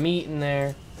 Put the meat in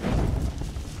there.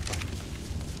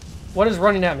 What is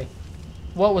running at me?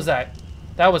 What was that?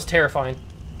 That was terrifying.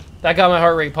 That got my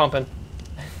heart rate pumping.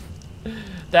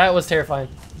 That was terrifying.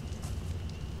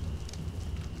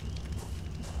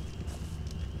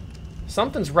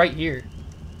 Something's right here.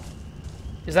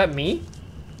 Is that me?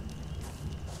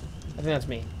 I think that's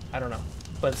me. I don't know.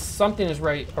 But something is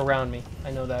right around me.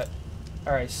 I know that.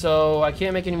 Alright, so I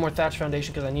can't make any more thatch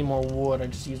foundation because I need more wood. I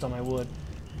just used all my wood.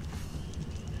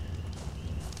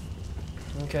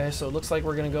 Okay, so it looks like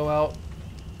we're going to go out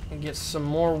and get some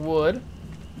more wood.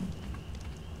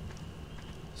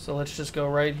 So let's just go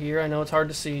right here. I know it's hard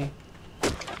to see.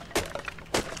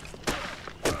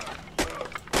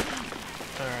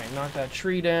 Alright, knock that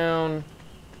tree down.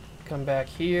 Come back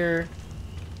here.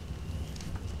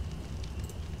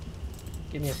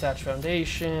 Give me a thatch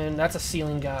foundation. That's a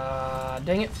ceiling. God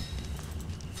dang it.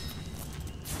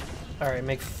 Alright,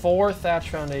 make 4 thatch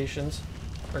foundations.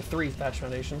 Or 3 thatch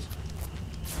foundations.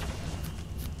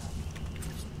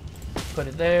 Put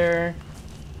it there.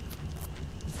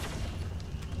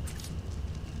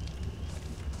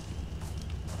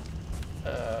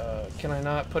 Can I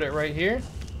not put it right here?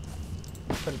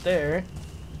 Put it there.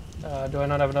 Do I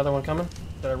not have another one coming?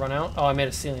 Did I run out? Oh, I made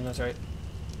a ceiling, that's right.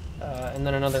 And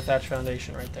then another thatch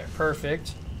foundation right there.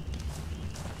 Perfect.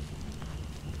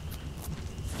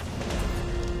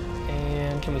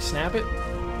 And can we snap it?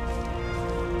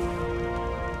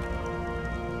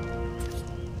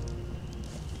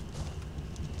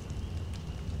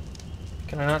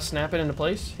 Can I not snap it into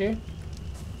place here?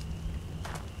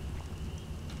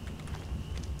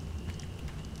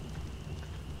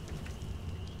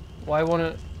 Why won't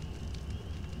it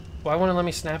let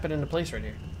me snap it into place right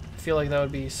here? I feel like that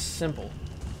would be simple.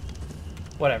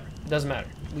 Whatever. It doesn't matter.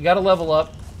 We gotta level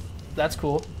up. That's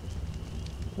cool.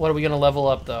 What are we gonna level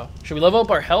up though? Should we level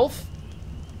up our health?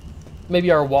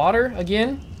 Maybe our water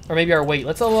again? Or maybe our weight.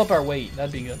 Let's level up our weight.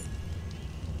 That'd be good.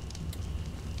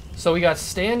 So we got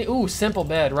standing. Ooh, simple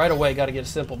bed. Right away, gotta get a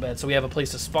simple bed so we have a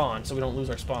place to spawn so we don't lose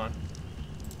our spawn.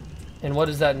 And what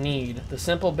does that need? The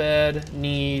simple bed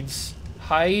needs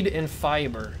hide and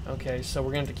fiber. Okay, so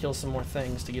we're going to have to kill some more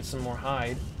things to get some more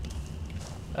hide.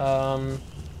 I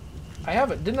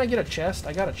have it. Didn't I get a chest?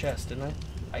 I got a chest, didn't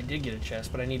I? I did get a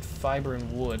chest, but I need fiber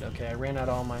and wood. Okay, I ran out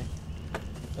of all my...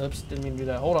 Oops, didn't mean to do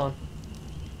that. Hold on.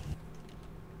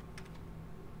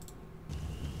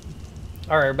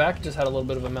 Alright, we're back. Just had a little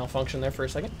bit of a malfunction there for a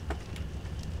second.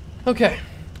 Okay,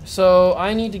 so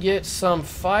I need to get some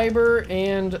fiber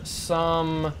and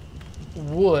some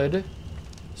wood.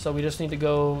 So we just need to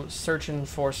go searching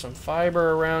for some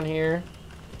fiber around here.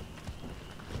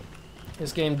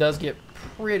 This game does get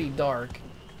pretty dark.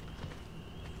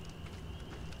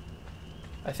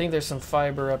 I think there's some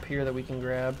fiber up here that we can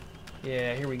grab.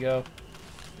 Yeah, here we go.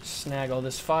 Snag all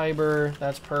this fiber.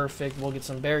 That's perfect. We'll get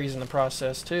some berries in the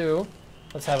process too.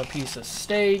 Let's have a piece of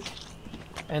steak.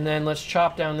 And then let's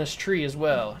chop down this tree as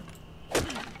well.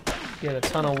 Get a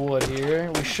ton of wood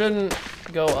here. We shouldn't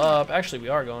go up. Actually, we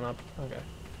are going up. Okay.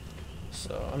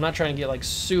 So I'm not trying to get like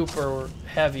super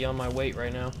heavy on my weight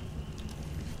right now.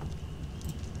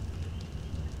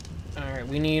 Alright,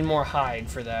 we need more hide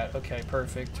for that. Okay,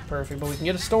 perfect, perfect. But we can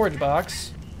get a storage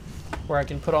box where I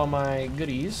can put all my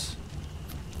goodies.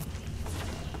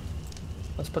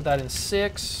 Let's put that in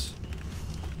 6.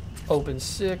 Open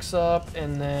 6 up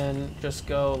and then just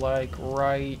go like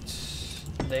right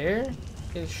there.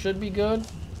 It should be good,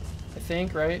 I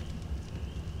think, right?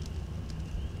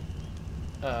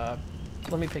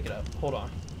 Let me pick it up. Hold on.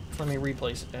 Let me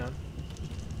replace it down.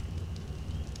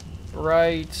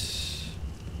 Right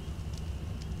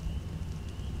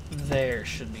there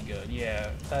should be good. Yeah,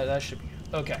 that should be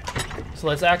good. Okay. So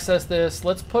let's access this.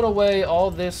 Let's put away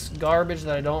all this garbage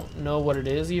that I don't know what it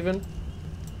is even.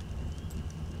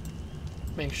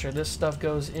 Make sure this stuff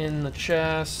goes in the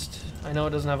chest. I know it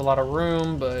doesn't have a lot of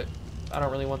room, but I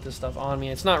don't really want this stuff on me.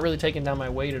 It's not really taking down my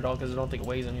weight at all because I don't think it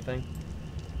weighs anything.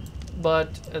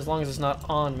 But as long as it's not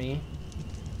on me.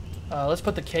 Let's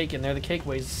put the cake in there. The cake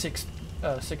weighs 6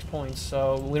 points,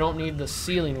 so we don't need the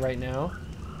ceiling right now.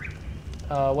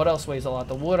 What else weighs a lot?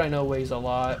 The wood I know weighs a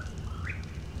lot.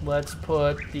 Let's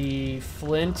put the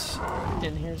flint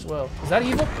in here as well. Is that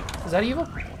evil? Is that evil?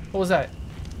 What was that?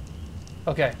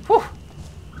 Okay. Whew.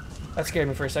 That scared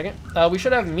me for a second. We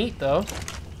should have meat, though.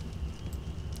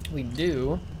 We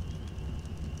do.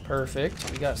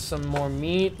 Perfect. We got some more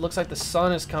meat. Looks like the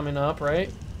sun is coming up,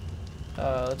 right?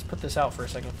 Let's put this out for a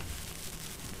second.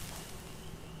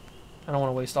 I don't want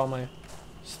to waste all my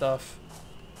stuff.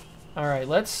 Alright,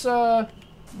 let's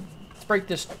break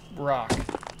this rock.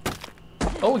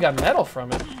 Oh, we got metal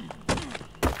from it.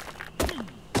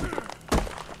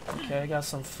 Okay, I got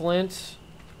some flint.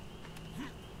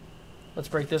 Let's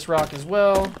break this rock as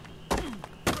well.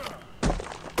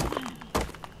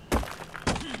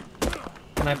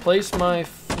 Can I place my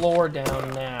floor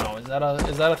down now? Is that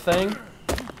a thing?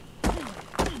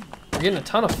 We're getting a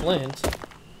ton of flint.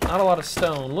 Not a lot of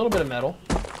stone. A little bit of metal.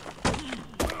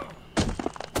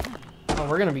 Oh,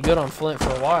 we're gonna be good on flint for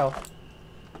a while.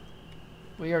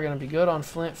 We are gonna be good on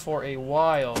flint for a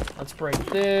while. Let's break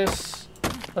this.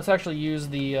 Let's actually use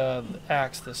the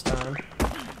axe this time.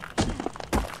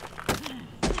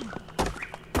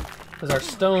 Because our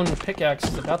stone pickaxe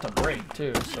is about to break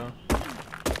too, so.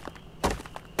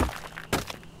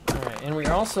 Alright, and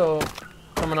we're also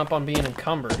coming up on being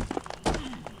encumbered.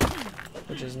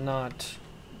 which is not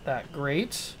that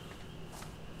great.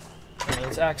 Right,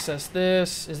 let's access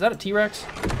this. Is that a T-Rex?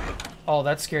 Oh,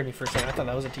 that scared me for a second. I thought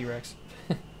that was a T-Rex.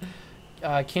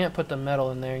 I can't put the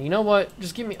metal in there. You know what?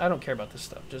 Just give me... I don't care about this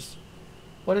stuff. Just...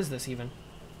 What is this even?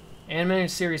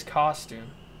 Animated series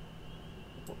costume.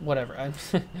 Whatever. I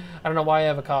don't know why I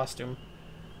have a costume.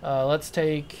 Let's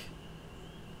take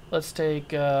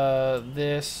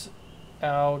this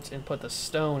out and put the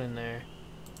stone in there.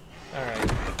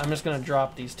 Alright. I'm just going to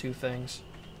drop these two things.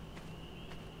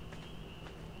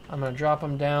 I'm going to drop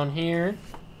them down here.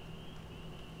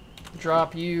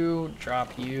 Drop you.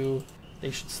 Drop you.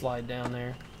 They should slide down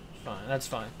there. Fine. That's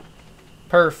fine.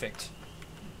 Perfect.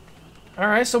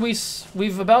 Alright, so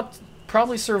we've about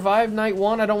probably survived night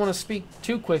 1. I don't want to speak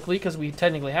too quickly because we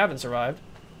technically haven't survived.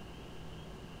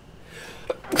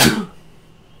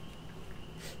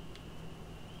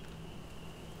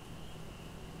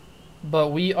 But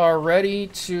we are ready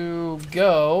to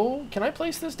go. Can I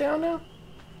place this down now?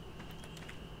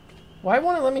 Why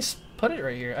won't it let me put it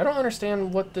right here? I don't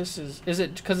understand what this is. Is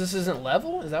it because this isn't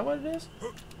level? Is that what it is?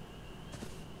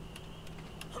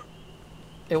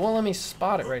 It won't let me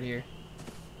spot it right here.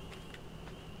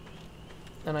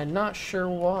 And I'm not sure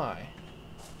why.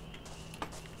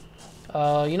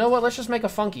 You know what? Let's just make a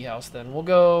funky house then. We'll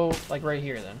go like right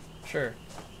here then. Sure.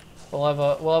 We'll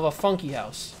have a funky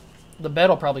house. The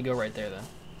bed will probably go right there then,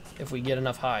 if we get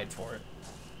enough hide for it.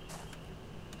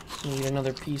 Need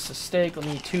another piece of steak. Let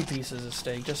me eat 2 pieces of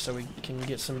steak just so we can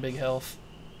get some big health.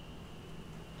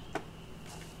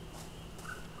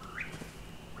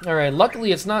 Alright,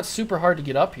 luckily it's not super hard to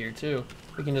get up here too.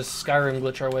 We can just Skyrim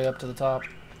glitch our way up to the top.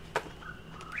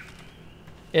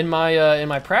 In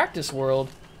my practice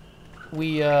world,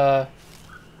 we I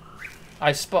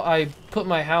put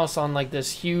my house on like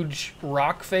this huge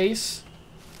rock face.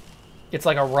 It's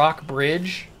like a rock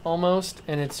bridge almost,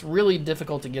 and it's really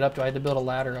difficult to get up to. I had to build a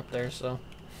ladder up there, so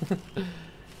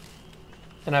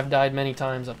and I've died many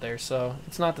times up there, so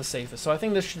it's not the safest. So I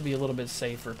think this should be a little bit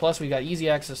safer. Plus we got easy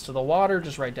access to the water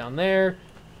just right down there,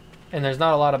 and there's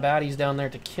not a lot of baddies down there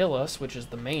to kill us, which is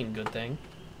the main good thing.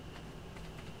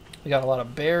 We got a lot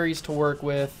of berries to work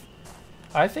with.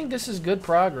 I think this is good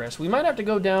progress. We might have to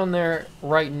go down there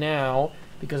right now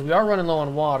because we are running low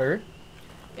on water,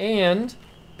 and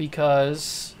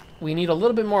because we need a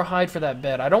little bit more hide for that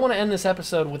bed. I don't want to end this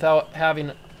episode without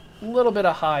having a little bit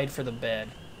of hide for the bed.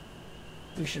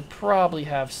 We should probably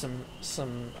have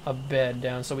a bed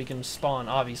down so we can spawn,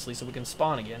 obviously, so we can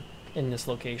spawn again in this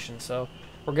location. So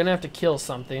we're gonna have to kill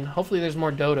something. Hopefully there's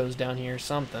more dodos down here or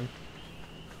something.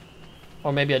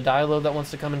 Or maybe a Dilo that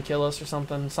wants to come and kill us or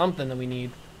something. Something that we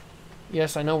need.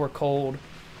 Yes, I know we're cold.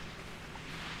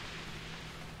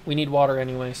 We need water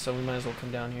anyway, so we might as well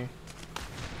come down here.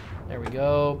 There we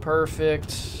go.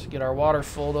 Perfect. Get our water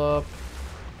filled up.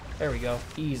 There we go.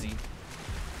 Easy.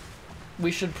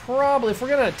 We should probably, if we're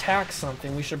going to attack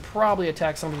something, we should probably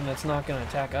attack something that's not going to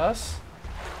attack us.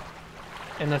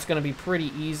 And that's going to be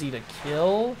pretty easy to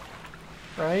kill.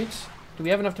 Right? Do we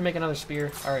have enough to make another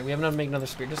spear? Alright, we have enough to make another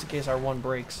spear, just in case our one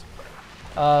breaks.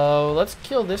 Let's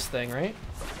kill this thing, right?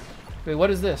 Wait, what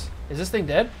is this? Is this thing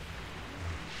dead?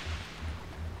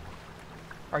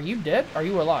 Are you dead? Are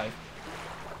you alive?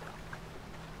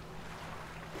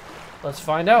 Let's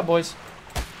find out, boys.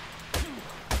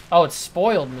 Oh, it's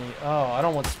spoiled meat. Oh, I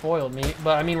don't want spoiled meat.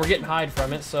 But, I mean, we're getting hide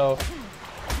from it, so...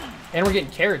 And we're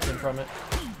getting keratin from it.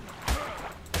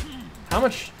 How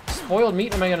much spoiled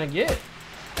meat am I going to get?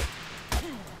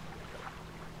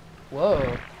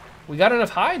 Whoa. We got enough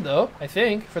hide, though, I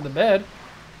think, for the bed.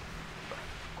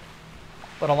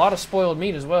 But a lot of spoiled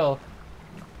meat as well.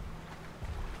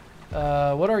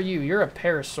 What are you? You're a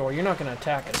parasaur. You're not going to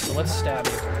attack us, so let's stab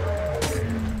you.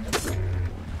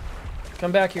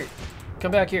 Come back here.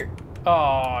 Come back here.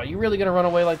 Aw, you really gonna run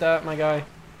away like that, my guy?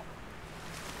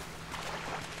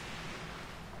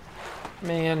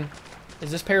 Man,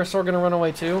 is this parasaur gonna run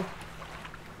away too?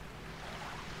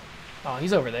 Oh,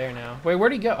 he's over there now. Wait,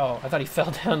 where'd he go? Oh, I thought he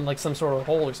fell down like some sort of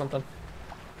hole or something.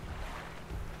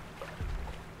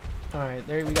 Alright,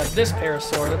 there we got this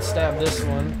parasaur. Let's stab this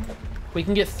one. We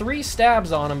can get 3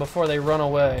 stabs on him before they run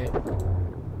away.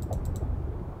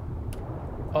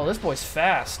 Oh, this boy's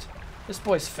fast. This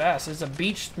boy's fast. It's a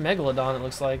beached megalodon, it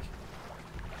looks like.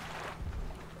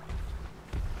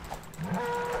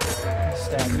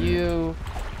 Stab you.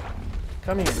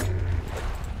 Come here.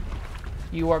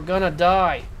 You are gonna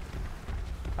die.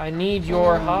 I need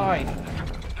your hide.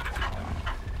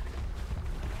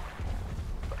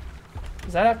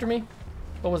 Is that after me?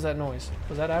 What was that noise?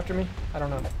 Was that after me? I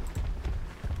don't know.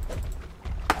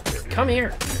 Come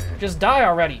here. Just die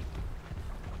already.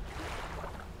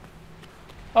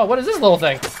 Oh, what is this little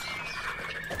thing?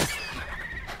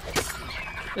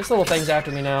 This little thing's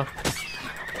after me now.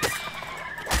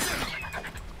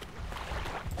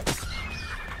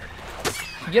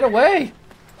 Get away!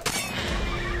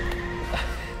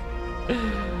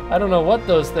 I don't know what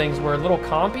those things were. Little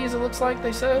compies, it looks like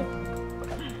they said.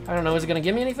 I don't know. Is it going to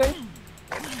give me anything?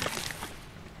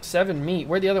 7 meat.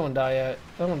 Where'd the other one die at?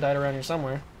 The other one died around here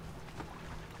somewhere.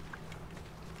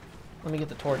 Let me get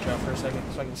the torch out for a second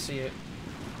so I can see it.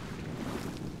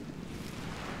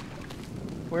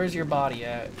 Where's your body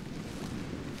at?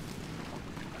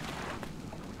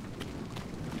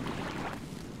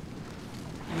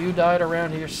 You died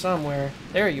around here somewhere.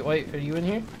 There you... Wait, are you in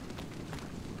here?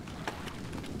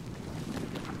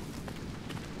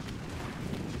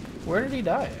 Where did he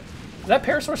die at? Is that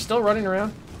Parasaur still running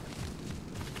around?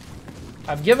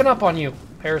 I've given up on you,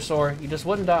 Parasaur. You just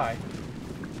wouldn't die.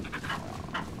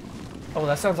 Oh,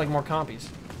 that sounds like more compies.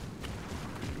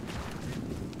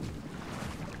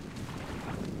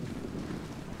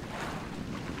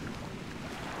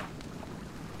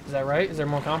 Is that right? Is there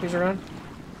more compies around?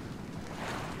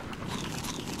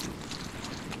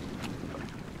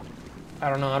 I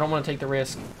don't know. I don't want to take the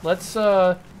risk. Let's,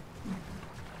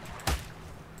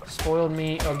 spoiled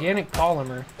meat. Organic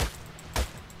polymer.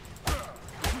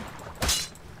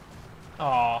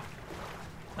 Aw.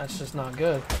 That's just not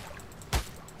good.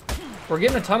 We're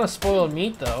getting a ton of spoiled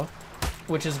meat, though,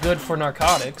 which is good for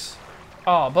narcotics.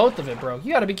 Aw, both of it broke.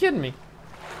 You gotta be kidding me.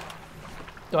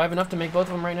 Do I have enough to make both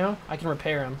of them right now? I can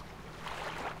repair them.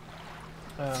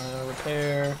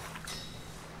 Repair.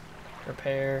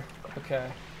 Repair.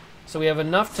 Okay. So we have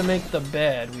enough to make the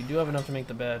bed. We do have enough to make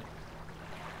the bed.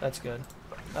 That's good.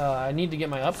 I need to get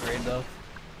my upgrade, though.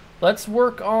 Let's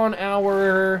work on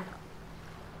our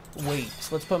weight.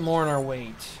 Let's put more on our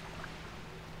weight.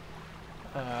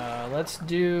 Let's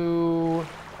do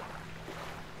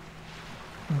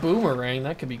boomerang.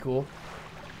 That could be cool.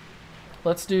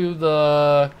 Let's do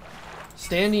the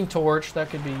standing torch. That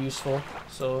could be useful.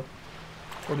 So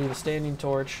we'll do the standing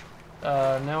torch.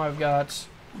 Now I've got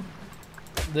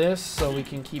this, so we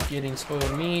can keep getting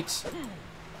spoiled meat.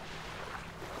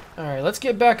 Alright, let's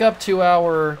get back up to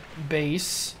our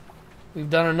base. We've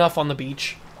done enough on the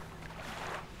beach.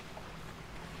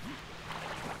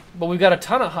 But we've got a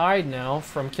ton of hide now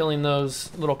from killing those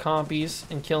little compies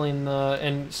and killing the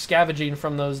and scavenging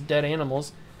from those dead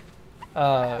animals.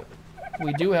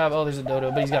 We do have... Oh, there's a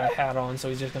dodo, but he's got a hat on, so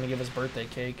he's just going to give us birthday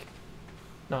cake.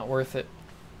 Not worth it.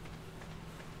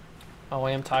 Oh,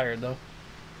 I am tired, though.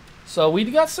 So we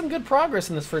got some good progress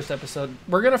in this first episode.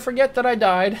 We're going to forget that I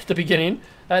died at the beginning.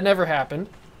 That never happened.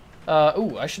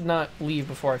 Ooh, I should not leave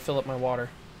before I fill up my water.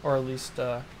 Or at least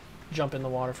jump in the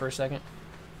water for a second.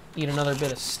 Eat another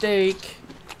bit of steak.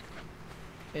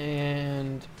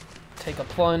 And take a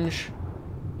plunge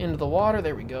into the water.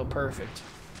 There we go. Perfect.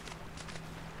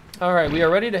 Alright, we are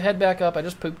ready to head back up. I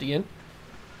just pooped again.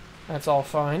 That's all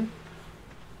fine.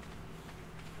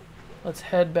 Let's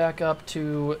head back up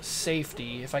to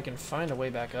safety, if I can find a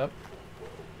way back up.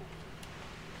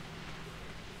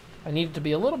 I need it to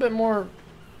be a little bit more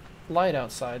light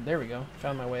outside. There we go.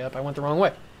 Found my way up. I went the wrong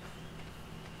way.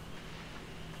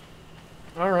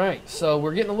 Alright, so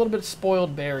we're getting a little bit of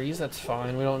spoiled berries. That's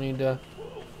fine. We don't need to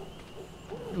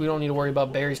worry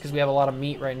about berries because we have a lot of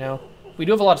meat right now. We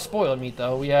do have a lot of spoiled meat,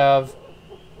 though. We have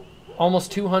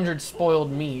almost 200 spoiled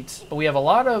meat, but we have a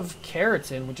lot of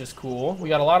keratin, which is cool. We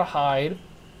got a lot of hide.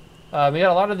 We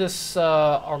got a lot of this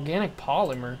organic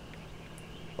polymer,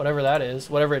 whatever that is,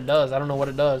 whatever it does. I don't know what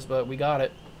it does, but we got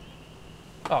it.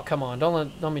 Oh, come on.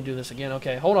 Don't let me do this again.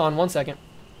 Okay, hold on 1 second.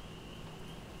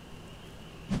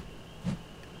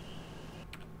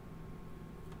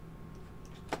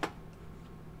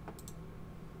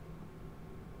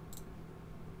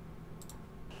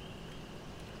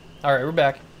 Alright, we're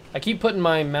back. I keep putting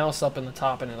my mouse up in the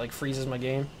top and it like freezes my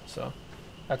game, so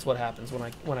that's what happens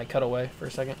when I cut away for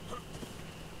a second.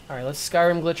 Alright, let's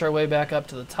Skyrim glitch our way back up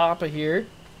to the top of here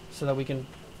so that we can...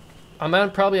 I'm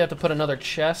gonna probably have to put another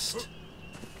chest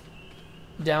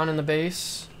down in the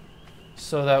base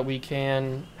so that we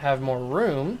can have more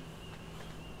room.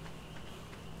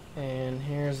 And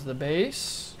here's the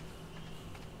base.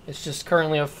 It's just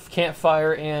currently a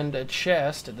campfire and a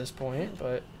chest at this point,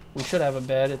 but we should have a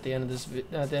bed at the end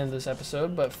of this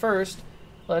episode. But first,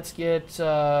 let's get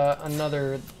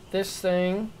another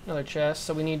chest.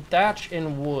 So we need thatch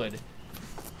and wood.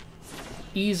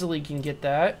 Easily can get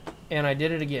that, and I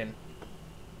did it again.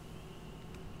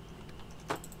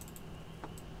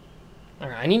 All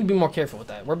right, I need to be more careful with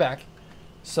that. We're back.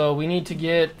 So we need to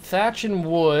get thatch and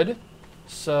wood.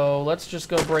 So let's just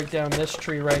go break down this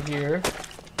tree right here.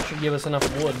 Should give us enough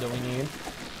wood that we need.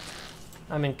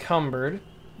 I'm encumbered,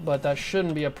 but that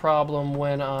shouldn't be a problem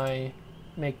when I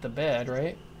make the bed,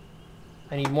 right?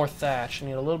 I need more thatch. I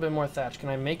need a little bit more thatch. Can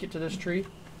I make it to this tree?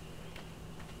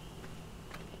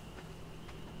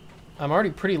 I'm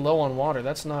already pretty low on water.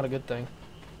 That's not a good thing.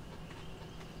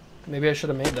 Maybe I should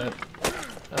have made that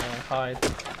hide.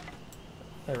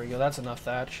 There we go. That's enough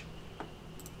thatch.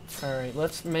 Alright,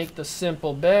 let's make the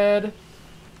simple bed.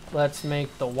 Let's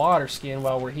make the water skin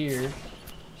while we're here,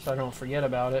 so I don't forget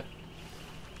about it.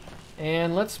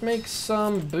 And let's make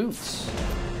some boots.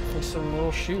 Make some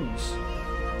little shoes.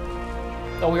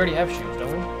 Oh, we already have shoes,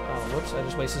 don't we? Oh, whoops. I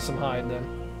just wasted some hide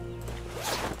then.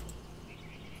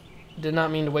 Did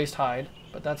not mean to waste hide,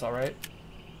 but that's alright.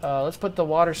 Let's put the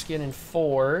water skin in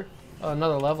 4.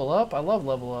 Another level up? I love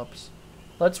level ups.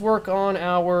 Let's work on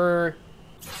our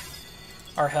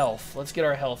health. Let's get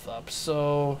our health up.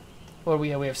 So, what do we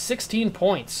have? We have 16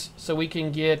 points. So we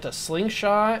can get a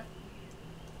slingshot.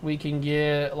 We can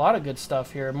get a lot of good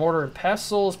stuff here. Mortar and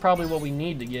pestle is probably what we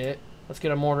need to get. Let's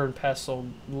get a mortar and pestle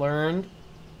learned.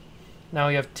 Now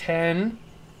we have 10.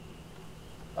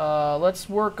 Let's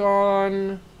work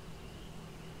on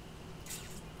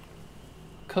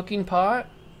cooking pot.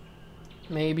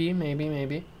 Maybe.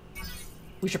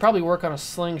 We should probably work on a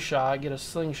slingshot. Get a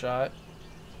slingshot.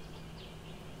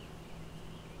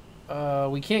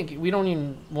 We don't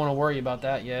even want to worry about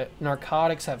that yet.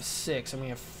 Narcotics have 6 and we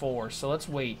have 4, so let's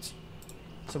wait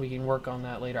so we can work on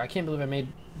that later. I can't believe I made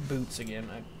boots again.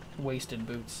 I wasted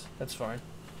boots. That's fine.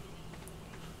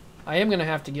 I am gonna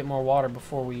have to get more water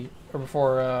before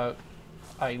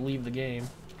I leave the game.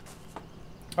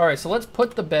 Alright, so let's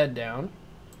put the bed down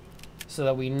so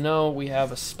that we know we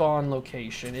have a spawn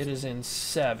location. It is in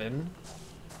 7.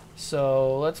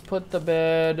 So let's put the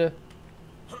bed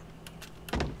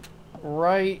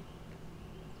right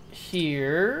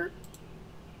here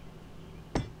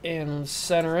and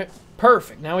center it.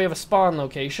 Perfect. Now we have a spawn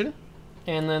location.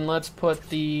 And then let's put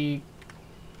the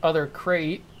other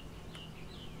crate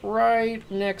right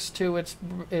next to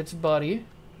its buddy.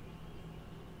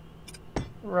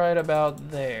 Right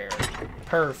about there.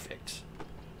 Perfect.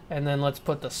 And then let's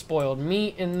put the spoiled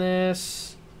meat in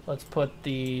this. Let's put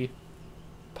the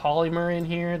polymer in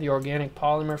here, the organic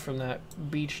polymer from that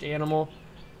beached animal.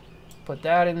 Put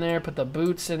that in there. Put the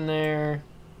boots in there.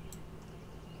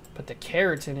 Put the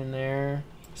keratin in there.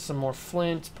 Some more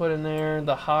flint put in there.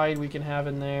 The hide we can have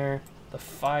in there. The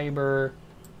fiber.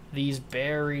 These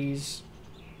berries.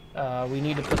 We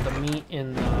need to put the meat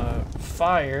in the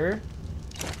fire.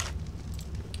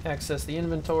 Access the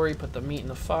inventory. Put the meat in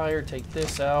the fire. Take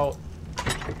this out.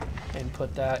 And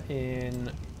put that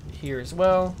in here as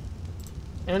well.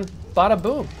 And bada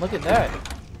boom. Look at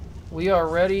that. We are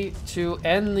ready to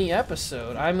end the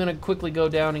episode. I'm going to quickly go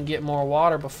down and get more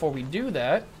water before we do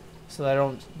that, so that I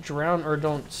don't drown or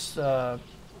don't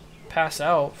pass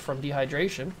out from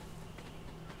dehydration.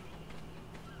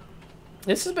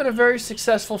 This has been a very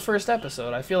successful first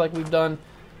episode. I feel like we've done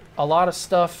a lot of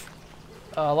stuff,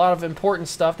 a lot of important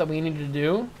stuff that we needed to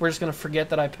do. We're just going to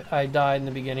forget that I died in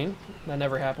the beginning. That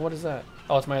never happened. What is that?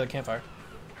 Oh, it's my other campfire.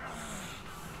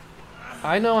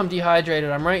 I know I'm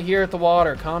dehydrated. I'm right here at the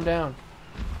water. Calm down.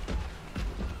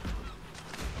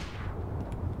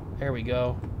 There we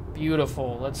go.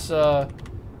 Beautiful. Let's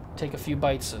take a few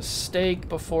bites of steak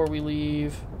before we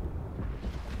leave.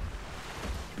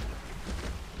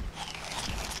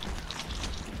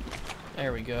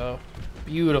 There we go.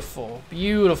 Beautiful.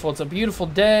 Beautiful. It's a beautiful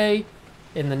day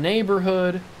in the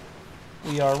neighborhood.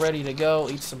 We are ready to go.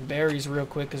 Eat some berries real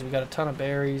quick because we got a ton of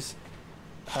berries.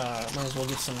 Might as well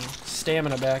get some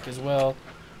stamina back as well.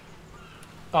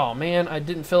 Oh man, I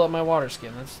didn't fill up my water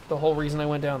skin. That's the whole reason I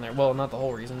went down there. Well, not the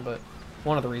whole reason, but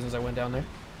one of the reasons I went down there.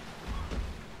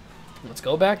 Let's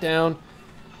go back down,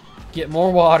 get more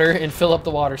water, and fill up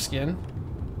the water skin.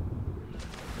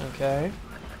 Okay.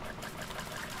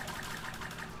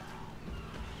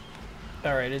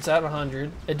 Alright, it's at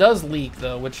 100. It does leak,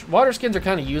 though, which water skins are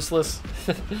kind of useless.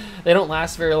 They don't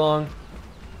last very long,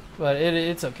 but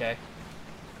it's okay.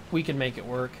 We can make it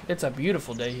work. It's a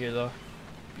beautiful day here, though.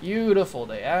 Beautiful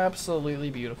day. Absolutely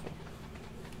beautiful.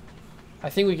 I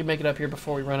think we can make it up here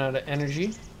before we run out of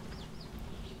energy.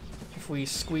 If we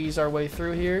squeeze our way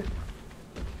through here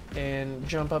and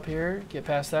jump up here, get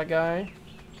past that guy.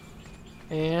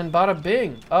 And bada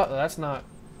bing. Oh, that's not...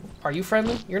 Are you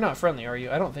friendly? You're not friendly, are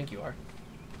you? I don't think you are.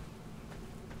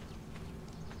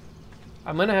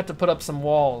 I'm going to have to put up some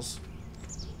walls.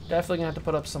 Definitely going to have to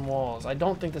put up some walls. I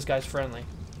don't think this guy's friendly.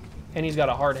 And he's got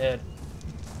a hard head.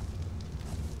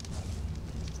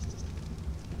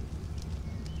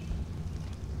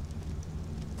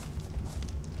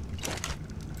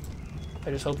 I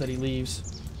just hope that he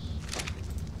leaves.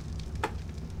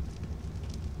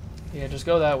 Yeah, just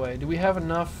go that way. Do we have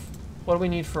enough? What do we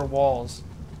need for walls?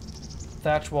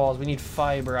 Thatch walls. We need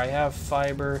fiber. I have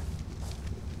fiber.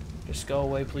 Just go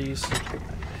away, please.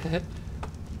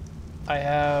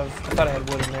 I thought I had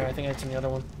wood in there. I think it's in the other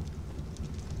one.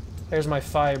 There's my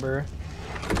fiber.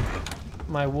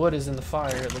 My wood is in the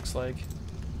fire, it looks like.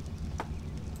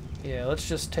 Yeah, let's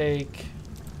just take...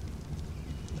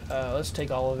 let's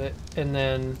take all of it, and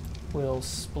then we'll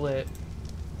split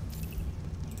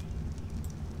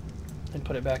and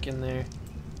put it back in there.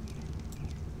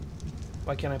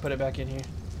 Why can't I put it back in here?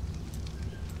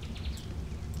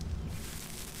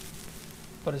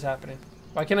 What is happening?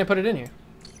 Why can't I put it in here?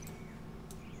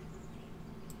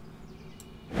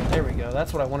 There we go.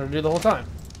 That's what I wanted to do the whole time.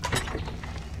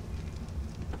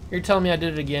 You're telling me I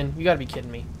did it again? You gotta be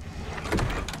kidding me.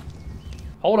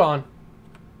 Hold on.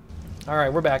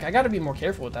 Alright, we're back. I gotta be more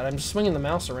careful with that. I'm just swinging the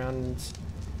mouse around and it's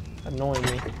annoying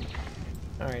me.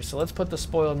 Alright, so let's put the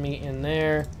spoiled meat in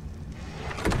there.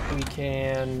 We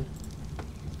can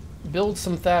build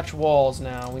some thatch walls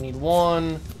now. We need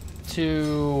 1,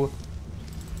 2,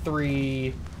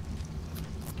 3.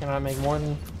 Can I make more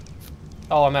than...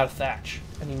 Oh, I'm out of thatch.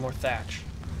 I need more thatch.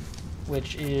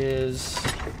 Which is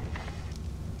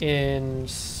in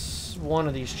one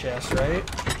of these chests, right?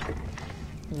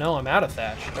 No, I'm out of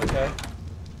thatch. Okay.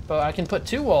 But I can put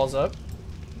 2 walls up.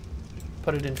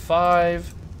 Put it in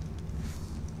 5.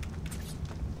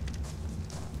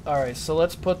 Alright, so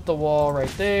let's put the wall right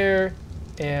there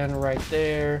and right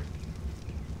there.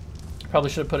 Probably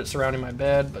should have put it surrounding my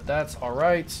bed, but that's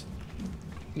alright.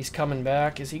 He's coming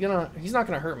back. Is he gonna... He's not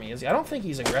gonna hurt me, is he? I don't think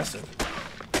he's aggressive.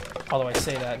 Although I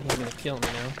say that, he's gonna kill me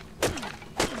now.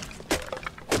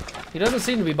 He doesn't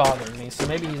seem to be bothering me, so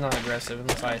maybe he's not aggressive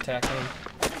unless I attack him.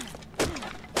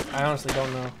 I honestly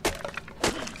don't know.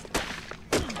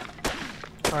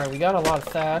 Alright, we got a lot of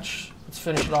thatch. Let's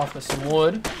finish it off with some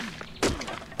wood.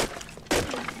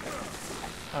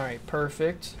 Alright,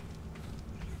 perfect.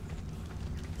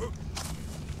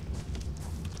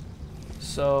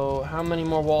 So, how many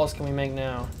more walls can we make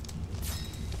now?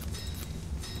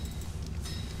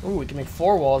 Ooh, we can make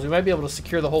 4 walls. We might be able to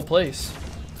secure the whole place.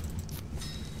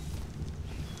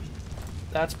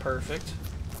 That's perfect.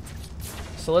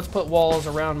 So let's put walls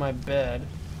around my bed.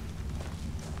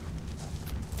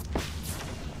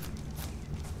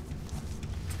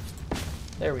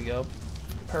 There we go.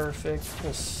 Perfect.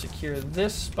 We'll secure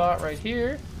this spot right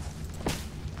here.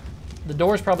 The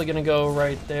door's probably going to go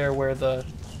right there where the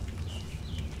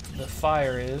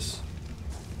fire is.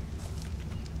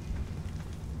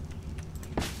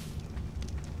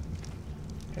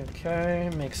 Okay,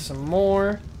 make some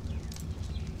more.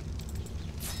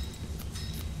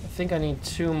 I think I need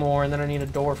 2 more, and then I need a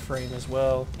door frame as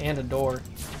well, and a door.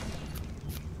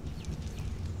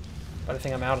 But I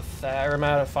think I'm out of or I'm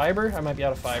out of fiber? I might be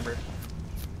out of fiber.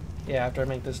 Yeah, after I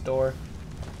make this door.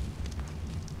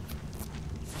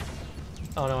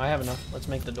 Oh no, I have enough. Let's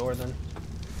make the door then.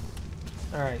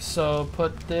 Alright, so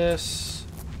put this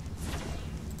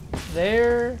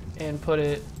there, and put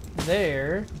it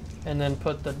there, and then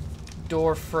put the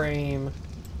door frame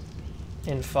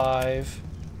in 5.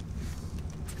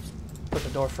 Put the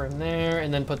door frame there,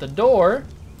 and then put the door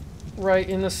right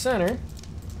in the center.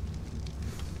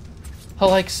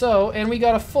 Like so, and we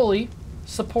got a fully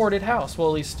supported house. Well,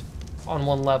 at least on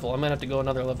 1 level. I'm gonna have to go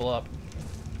another level up.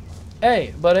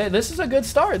 Hey, but this is a good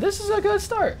start. This is a good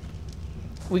start.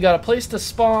 We got a place to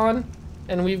spawn,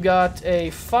 and we've got a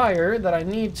fire that I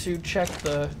need to check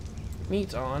the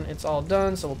meat on. It's all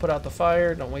done, so we'll put out the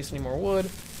fire. Don't waste any more wood.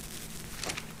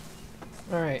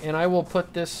 Alright, and I will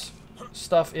put this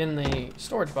stuff in the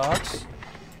storage box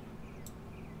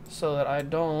so that I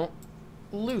don't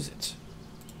lose it.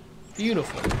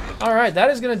 Beautiful. Alright, that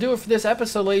is going to do it for this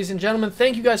episode, ladies and gentlemen.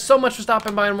 Thank you guys so much for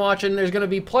stopping by and watching. There's going to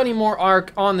be plenty more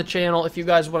Ark on the channel. If you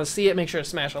guys want to see it, make sure to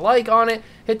smash a like on it.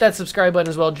 Hit that subscribe button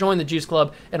as well. Join the Juice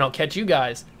Club, and I'll catch you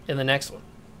guys in the next one.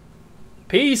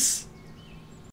 Peace!